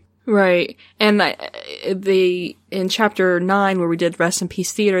entity. Right. And in chapter 9, where we did Rest in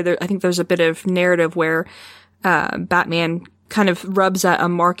Peace Theater, I think there's a bit of narrative where Batman kind of rubs at a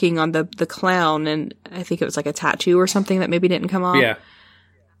marking on the clown, and I think it was like a tattoo or something that maybe didn't come off. Yeah.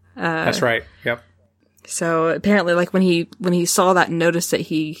 That's right. Yep. So apparently, like, when he saw that and noticed that,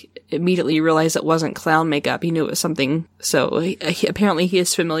 he immediately realized it wasn't clown makeup. He knew it was something. So apparently he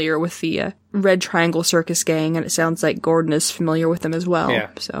is familiar with the Red Triangle Circus Gang, and it sounds like Gordon is familiar with them as well. Yeah.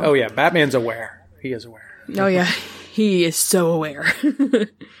 So. Oh yeah, Batman's aware. He is aware. Oh yeah, he is so aware.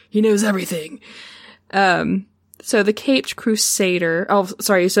 He knows everything. So the Caped Crusader. Oh,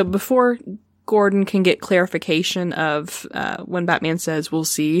 sorry. So before Gordon can get clarification of when Batman says "we'll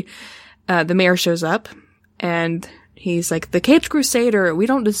see," the mayor shows up, and he's like, "The Caped Crusader, we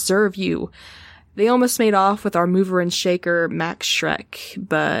don't deserve you. They almost made off with our mover and shaker, Max Schreck,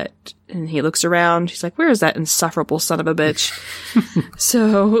 but..." And he looks around, he's like, "Where is that insufferable son of a bitch?"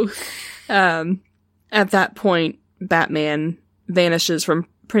 So, at that point, Batman vanishes from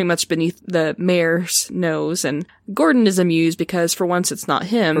pretty much beneath the mayor's nose, and Gordon is amused because for once it's not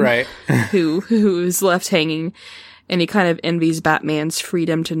him, right? who is left hanging. And he kind of envies Batman's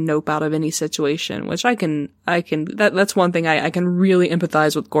freedom to nope out of any situation, which that's one thing I can really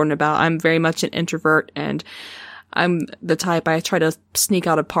empathize with Gordon about. I'm very much an introvert, and I'm the type, I try to sneak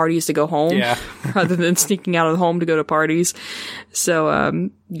out of parties to go home, rather than sneaking out of home to go to parties. So,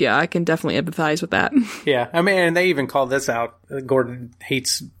 yeah, I can definitely empathize with that. Yeah. I mean, and they even call this out. Gordon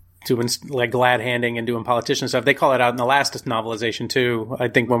hates doing like glad handing and doing politician stuff. They call it out in the last novelization too. I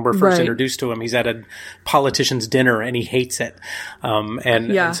think when we're first introduced to him, he's at a politician's dinner and he hates it.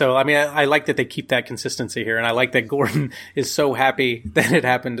 And so, I mean, I like that they keep that consistency here. And I like that Gordon is so happy that it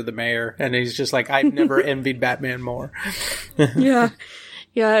happened to the mayor. And he's just like, I've never envied Batman more. Yeah.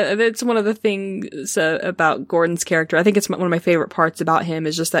 Yeah, it's one of the things about Gordon's character. I think it's one of my favorite parts about him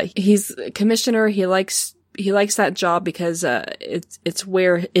is just that he's a commissioner. He likes that job because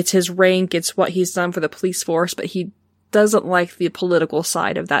it's his rank, it's what he's done for the police force, but he doesn't like the political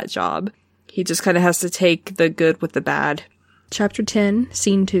side of that job. He just kind of has to take the good with the bad. Chapter 10,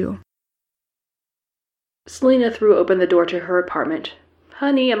 Scene 2. Selina threw open the door to her apartment.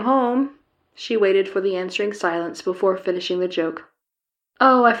 "Honey, I'm home." She waited for the answering silence before finishing the joke.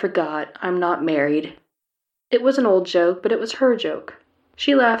 "Oh, I forgot. I'm not married." It was an old joke, but it was her joke.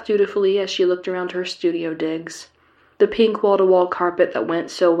 She laughed dutifully as she looked around her studio digs. The pink wall-to-wall carpet that went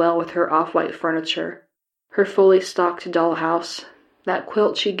so well with her off-white furniture. Her fully stocked dollhouse. That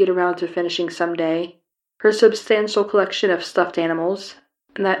quilt she'd get around to finishing someday. Her substantial collection of stuffed animals.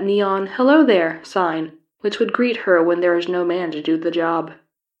 And that neon "Hello there" sign, which would greet her when there was no man to do the job.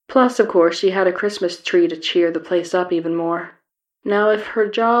 Plus, of course, she had a Christmas tree to cheer the place up even more. Now, if her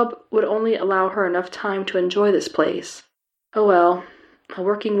job would only allow her enough time to enjoy this place. Oh well, a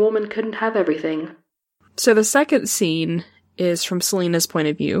working woman couldn't have everything. So the second scene is from Selina's point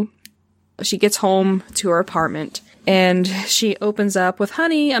of view. She gets home to her apartment, and she opens up with,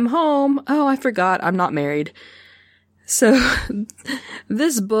 "Honey, I'm home. Oh, I forgot, I'm not married." So,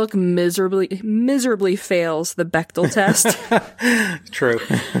 this book miserably fails the Bechdel test. True.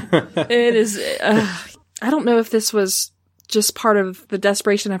 It is, I don't know if this was just part of the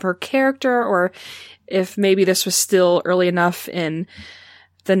desperation of her character, or if maybe this was still early enough in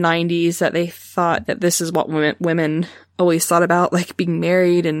the 90s that they thought that this is what women always thought about, like being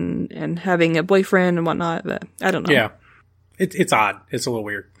married and having a boyfriend and whatnot, but I don't know. Yeah. It's odd. It's a little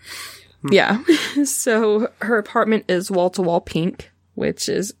weird. Yeah. So her apartment is wall-to-wall pink, which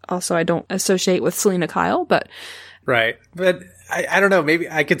is also, I don't associate with Selina Kyle, but... Right. But I don't know. Maybe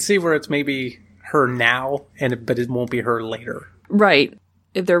I could see where it's maybe her now, but it won't be her later. Right.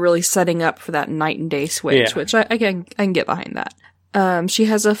 If they're really setting up for that night and day switch, which I can get behind that. She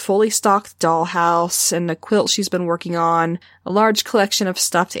has a fully stocked dollhouse and a quilt she's been working on, a large collection of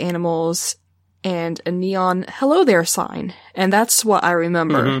stuffed animals, and a neon "Hello there" sign. And that's what I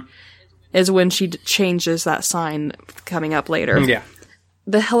remember, is when she changes that sign coming up later. Yeah.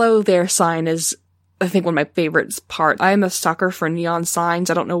 The "Hello there" sign is, I think, one of my favorite parts. I'm a sucker for neon signs.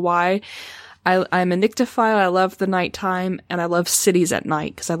 I don't know why. I'm a nyctophile. I love the nighttime, and I love cities at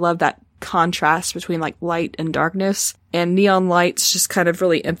night because I love that contrast between like light and darkness, and neon lights just kind of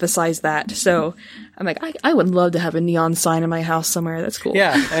really emphasize that. So I'm like, I would love to have a neon sign in my house somewhere. That's cool.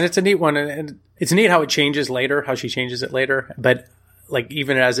 Yeah, and it's a neat one, and it's neat how it changes later, how she changes it later. But like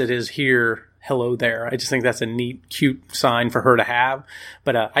even as it is here, "Hello there," I just think that's a neat, cute sign for her to have.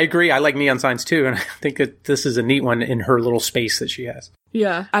 But I agree, I like neon signs too, and I think that this is a neat one in her little space that she has.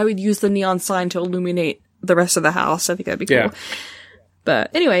 Yeah, I would use the neon sign to illuminate the rest of the house. I think that'd be cool. Yeah.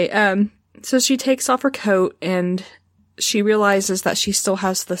 But anyway, so she takes off her coat and she realizes that she still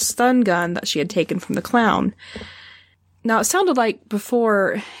has the stun gun that she had taken from the clown. Now, it sounded like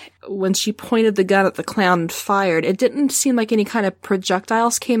before, when she pointed the gun at the clown and fired, it didn't seem like any kind of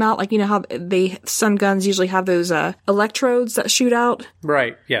projectiles came out. Like, you know how stun guns usually have those electrodes that shoot out?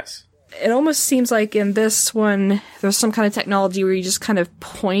 Right, yes. It almost seems like in this one, there's some kind of technology where you just kind of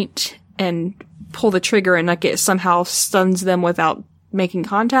point and pull the trigger and like it somehow stuns them without making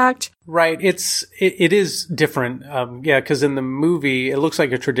contact. Right. It is different. Yeah, because in the movie, it looks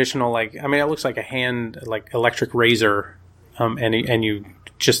like a traditional, it looks like a hand, like electric razor, and you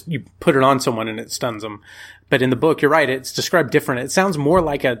put it on someone and it stuns them. But in the book, you're right, it's described different. It sounds more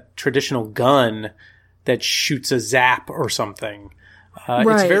like a traditional gun that shoots a zap or something. Right.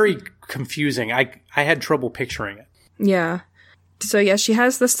 It's very confusing. I had trouble picturing it. Yeah. So yeah, she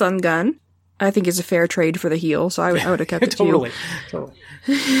has the stun gun. I think it's a fair trade for the heel, so I would have kept it Totally.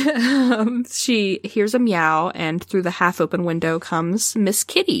 She hears a meow, and through the half-open window comes Miss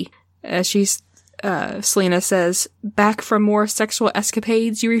Kitty. Selina says, "Back from more sexual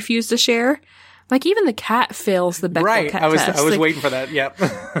escapades you refuse to share?" Like, even the cat fails the Bechdel cat test. I was waiting for that, yep.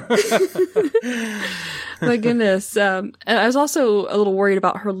 My goodness. And I was also a little worried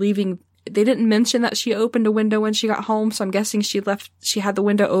about her leaving. They didn't mention that she opened a window when she got home, so I'm guessing she had the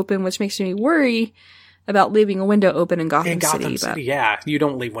window open, which makes me worry about leaving a window open in Gotham City. But yeah, you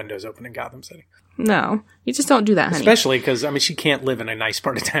don't leave windows open in Gotham City. No, you just don't do that, honey. Especially because, she can't live in a nice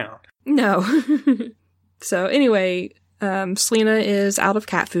part of town. No. So anyway, Selena is out of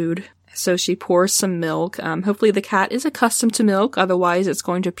cat food, so she pours some milk. Hopefully the cat is accustomed to milk, otherwise it's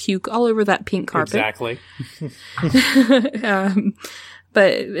going to puke all over that pink carpet. Exactly.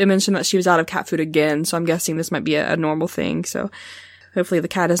 But it mentioned that she was out of cat food again, so I'm guessing this might be a normal thing. So hopefully the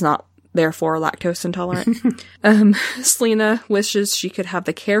cat is not, therefore, lactose intolerant. Selena wishes she could have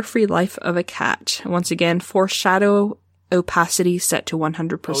the carefree life of a cat. Once again, foreshadow opacity set to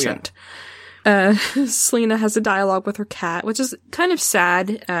 100%. Selena has a dialogue with her cat, which is kind of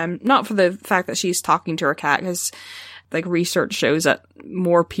sad. Not for the fact that she's talking to her cat, because like research shows that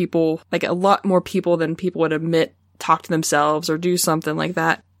more people, like a lot more people than people would admit, talk to themselves or do something like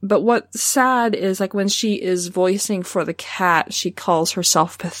that. But what's sad is like when she is voicing for the cat, she calls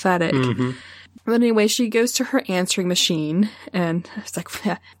herself pathetic. Mm-hmm. But anyway, she goes to her answering machine, and it's like,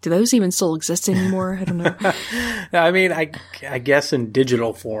 do those even still exist anymore? I don't know. I mean, I guess in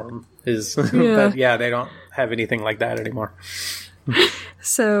digital form is, but yeah, they don't have anything like that anymore.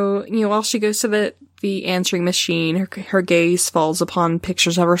 So, while she goes to the answering machine, her gaze falls upon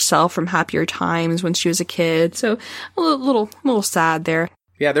pictures of herself from happier times when she was a kid. So, a little sad there.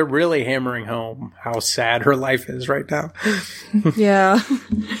 Yeah, they're really hammering home how sad her life is right now. Yeah.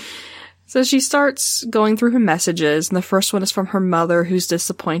 So she starts going through her messages, and the first one is from her mother, who's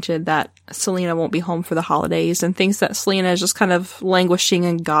disappointed that Selena won't be home for the holidays and thinks that Selena is just kind of languishing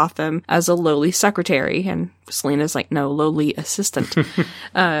in Gotham as a lowly secretary. And Selena's like, no, lowly assistant.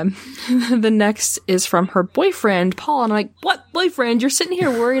 The next is from her boyfriend, Paul. And I'm like, what boyfriend? You're sitting here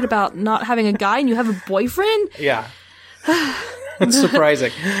worried about not having a guy and you have a boyfriend? Yeah. That's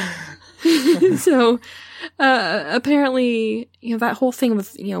surprising. So... apparently, that whole thing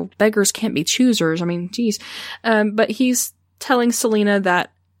with, beggars can't be choosers. I mean, geez. But he's telling Selena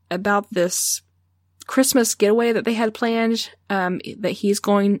that about this Christmas getaway that they had planned, that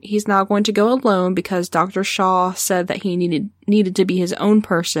he's now going to go alone because Dr. Shaw said that he needed to be his own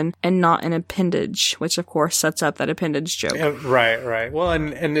person and not an appendage, which of course sets up that appendage joke. Right. Well,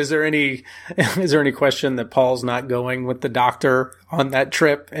 and is there any question that Paul's not going with the doctor on that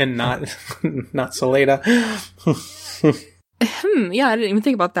trip and not Selena? Yeah, I didn't even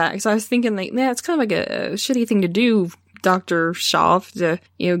think about that because I was thinking it's kind of like a shitty thing to do, Dr. Shaw, to,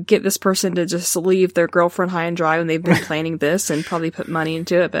 get this person to just leave their girlfriend high and dry when they've been planning this and probably put money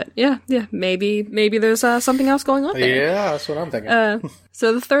into it. But yeah, maybe there's something else going on there. Yeah, that's what I'm thinking.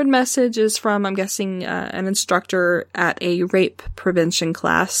 So the third message is from, I'm guessing, an instructor at a rape prevention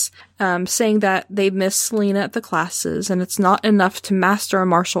class, saying that they miss Selena at the classes and it's not enough to master a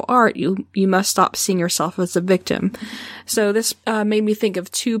martial art. You must stop seeing yourself as a victim. So this made me think of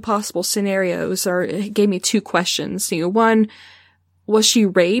two possible scenarios, or it gave me two questions. One, was she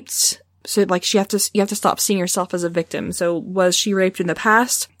raped? So like you have to stop seeing yourself as a victim. So was she raped in the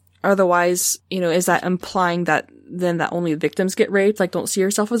past? Otherwise, is that implying that then that only victims get raped? Like, don't see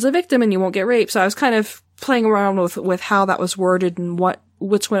yourself as a victim and you won't get raped. So I was kind of playing around with how that was worded and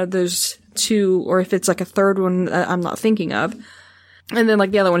which one of those two, or if it's like a third one that I'm not thinking of. And then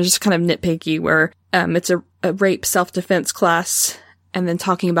like the other one is just kind of nitpicky where, it's a rape self-defense class and then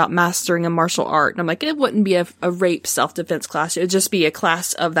talking about mastering a martial art. And I'm like, it wouldn't be a rape self-defense class. It would just be a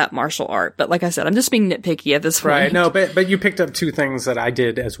class of that martial art. But like I said, I'm just being nitpicky at this point. Right. No, but you picked up two things that I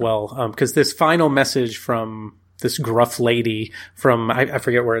did as well. Because this final message from this gruff lady from, I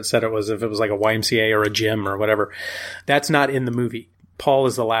forget where it said it was, if it was like a YMCA or a gym or whatever, that's not in the movie. Paul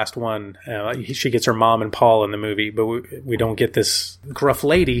is the last one. She gets her mom and Paul in the movie, but we don't get this gruff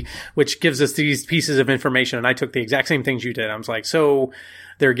lady, which gives us these pieces of information. And I took the exact same things you did. I was like, so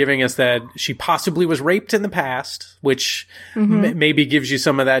they're giving us that she possibly was raped in the past, which maybe gives you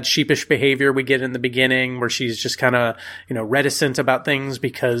some of that sheepish behavior we get in the beginning where she's just kind of, reticent about things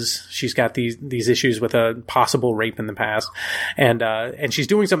because she's got these issues with a possible rape in the past. And she's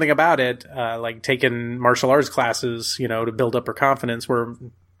doing something about it, like taking martial arts classes, to build up her confidence, where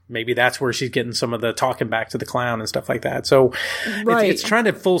maybe that's where she's getting some of the talking back to the clown and stuff like that. So it's trying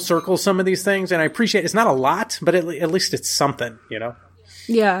to full circle some of these things. And I appreciate it's not a lot, but at least it's something,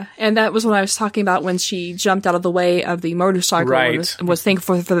 Yeah, and that was what I was talking about when she jumped out of the way of the motorcycle and was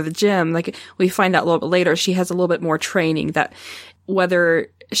thankful for the gym. Like, we find out a little bit later, she has a little bit more training, that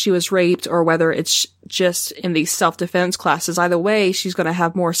whether she was raped or whether it's just in these self-defense classes, either way, she's going to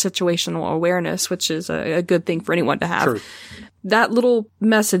have more situational awareness, which is a good thing for anyone to have. True. That little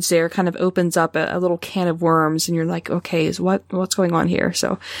message there kind of opens up a little can of worms, and you're like, okay, what's going on here?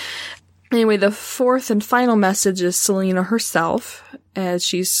 So anyway, the fourth and final message is Selena herself, as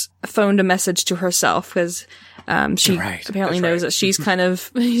she's phoned a message to herself, because She apparently knows that she's kind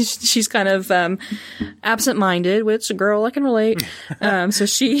of absent-minded, which, girl, I can relate. So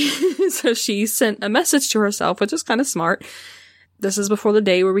she sent a message to herself, which is kind of smart. This is before the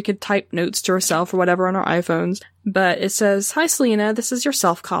day where we could type notes to ourselves or whatever on our iPhones. But it says, "Hi, Selena, this is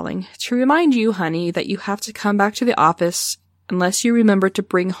yourself calling. To remind you, honey, that you have to come back to the office unless you remember to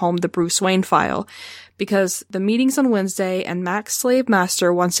bring home the Bruce Wayne file. Because the meeting's on Wednesday and Max Slave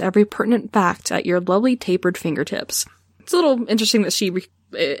Master wants every pertinent fact at your lovely tapered fingertips." It's a little interesting that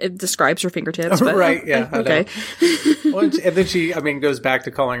it describes her fingertips. But, right, yeah. Okay. Well, and then she, goes back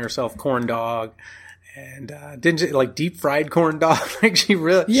to calling herself corn dog. And didn't she, like, deep fried corn dog? Like, she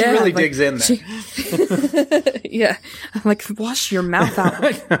really digs in there. Yeah. I'm like, wash your mouth out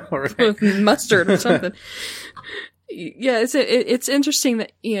with mustard or something. Yeah, it's interesting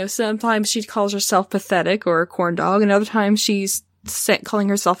that, sometimes she calls herself pathetic or corn dog, and other times she's calling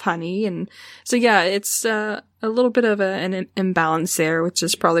herself honey. And so, yeah, it's a little bit of an imbalance there, which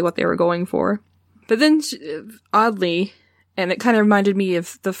is probably what they were going for. But then, oddly, and it kind of reminded me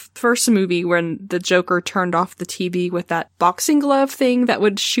of the first movie when the Joker turned off the TV with that boxing glove thing that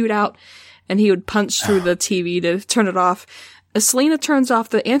would shoot out, and he would punch through the TV to turn it off. Selena turns off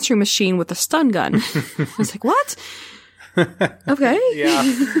the answering machine with a stun gun. I was like, what? Okay.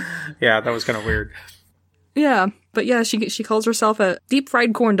 Yeah, that was kind of weird. Yeah, but yeah, she calls herself a deep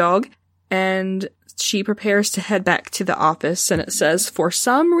fried corn dog, and she prepares to head back to the office, and it says, "For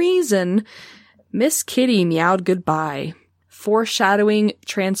some reason, Miss Kitty meowed goodbye. Foreshadowing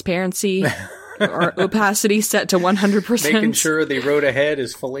transparency or opacity set to 100%. Making sure the road ahead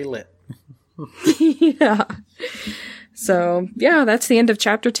is fully lit." Yeah. So, yeah, that's the end of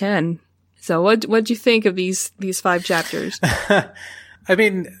chapter 10. So what'd you think of these 5 chapters?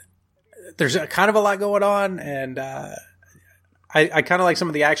 There's kind of a lot going on, and I kind of like some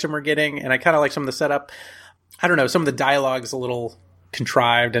of the action we're getting, and I kind of like some of the setup. I don't know, some of the dialogue is a little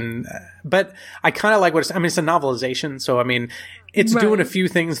contrived, but I kind of like what it's a novelization, so it's doing a few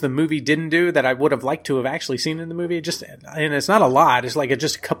things the movie didn't do that I would have liked to have actually seen in the movie. And it's not a lot. It's like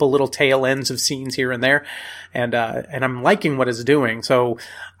just a couple little tail ends of scenes here and there, and I'm liking what it's doing. So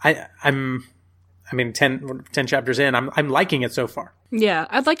I'm 10 chapters in, I'm liking it so far. Yeah,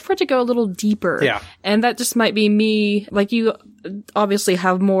 I'd like for it to go a little deeper. Yeah. And that just might be me. Like, you obviously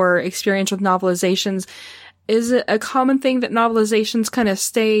have more experience with novelizations. Is it a common thing that novelizations kind of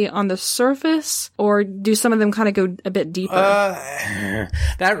stay on the surface, or do some of them kind of go a bit deeper?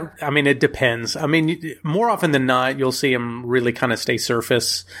 It depends. More often than not, you'll see them really kind of stay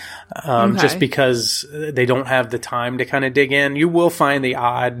surface, just because they don't have the time to kind of dig in. You will find the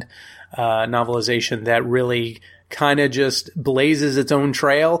odd novelization that really kind of just blazes its own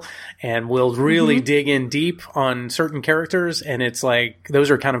trail and will really dig in deep on certain characters, and it's like those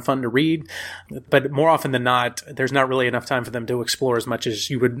are kind of fun to read, but more often than not there's not really enough time for them to explore as much as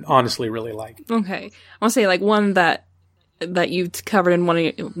you would honestly really like. Okay, I want to say, like, one that you've covered in one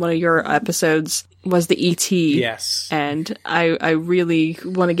of your episodes was the E.T. Yes. And I really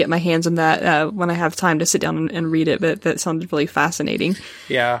want to get my hands on that when I have time to sit down and read it, but that sounded really fascinating.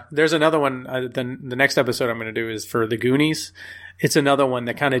 Yeah. There's another one, the next episode I'm going to do is for The Goonies. It's another one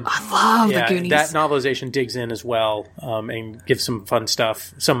that kind of... I love The Goonies. That novelization digs in as well, and gives some fun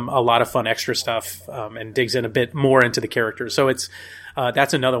stuff, a lot of fun extra stuff, and digs in a bit more into the characters. So it's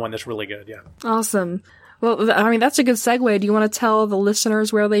that's another one that's really good, yeah. Awesome. Well, that's a good segue. Do you want to tell the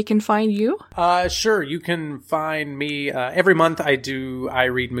listeners where they can find you? Sure. You can find me every month. I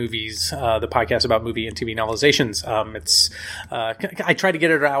read movies, the podcast about movie and TV novelizations. I try to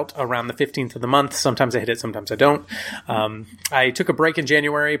get it out around the 15th of the month. Sometimes I hit it, sometimes I don't. I took a break in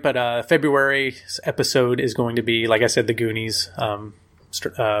January, but February's episode is going to be, like I said, The Goonies.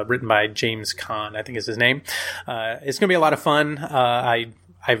 Written by James Caan, I think is his name. It's going to be a lot of fun.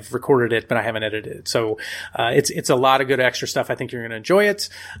 I've recorded it, but I haven't edited it. So, it's a lot of good extra stuff. I think you're going to enjoy it.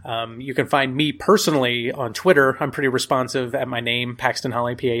 You can find me personally on Twitter. I'm pretty responsive at my name, Paxton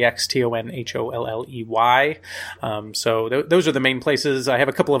Holley, PAXTONHOLLEY. So those are the main places. I have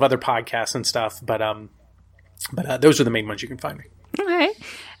a couple of other podcasts and stuff, but those are the main ones you can find me. Okay.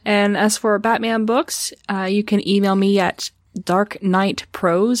 And as for Batman books, you can email me at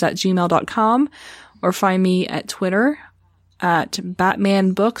darknightprose@gmail.com or find me at Twitter at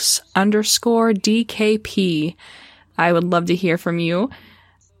BatmanBooks_DKP. I would love to hear from you.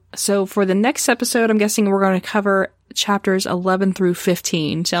 So for the next episode, I'm guessing we're going to cover chapters 11 through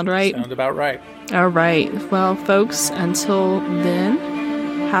 15. Sound right? Sound about right. All right. Well, folks, until then,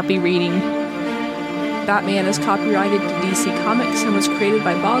 happy reading. Batman is copyrighted to DC Comics and was created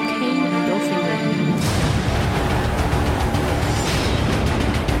by Bob Kane and Bill Finger.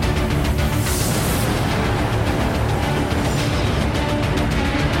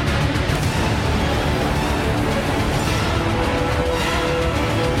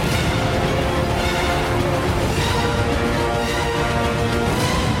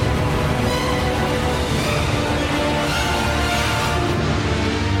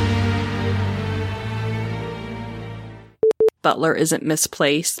 Butler isn't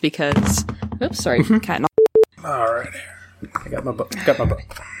misplaced because, oops, sorry, cat. All right, I got my book.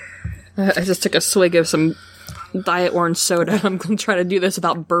 I just took a swig of some Diet Orange soda. I'm going to try to do this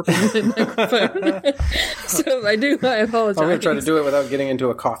without burping in the microphone. So if I do, I apologize. I'm going to try to do it without getting into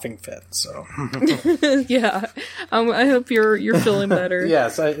a coughing fit. So yeah, I hope you're feeling better.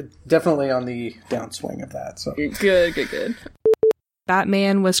 Yes, I definitely on the downswing of that. So good.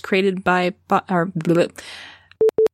 Batman was created by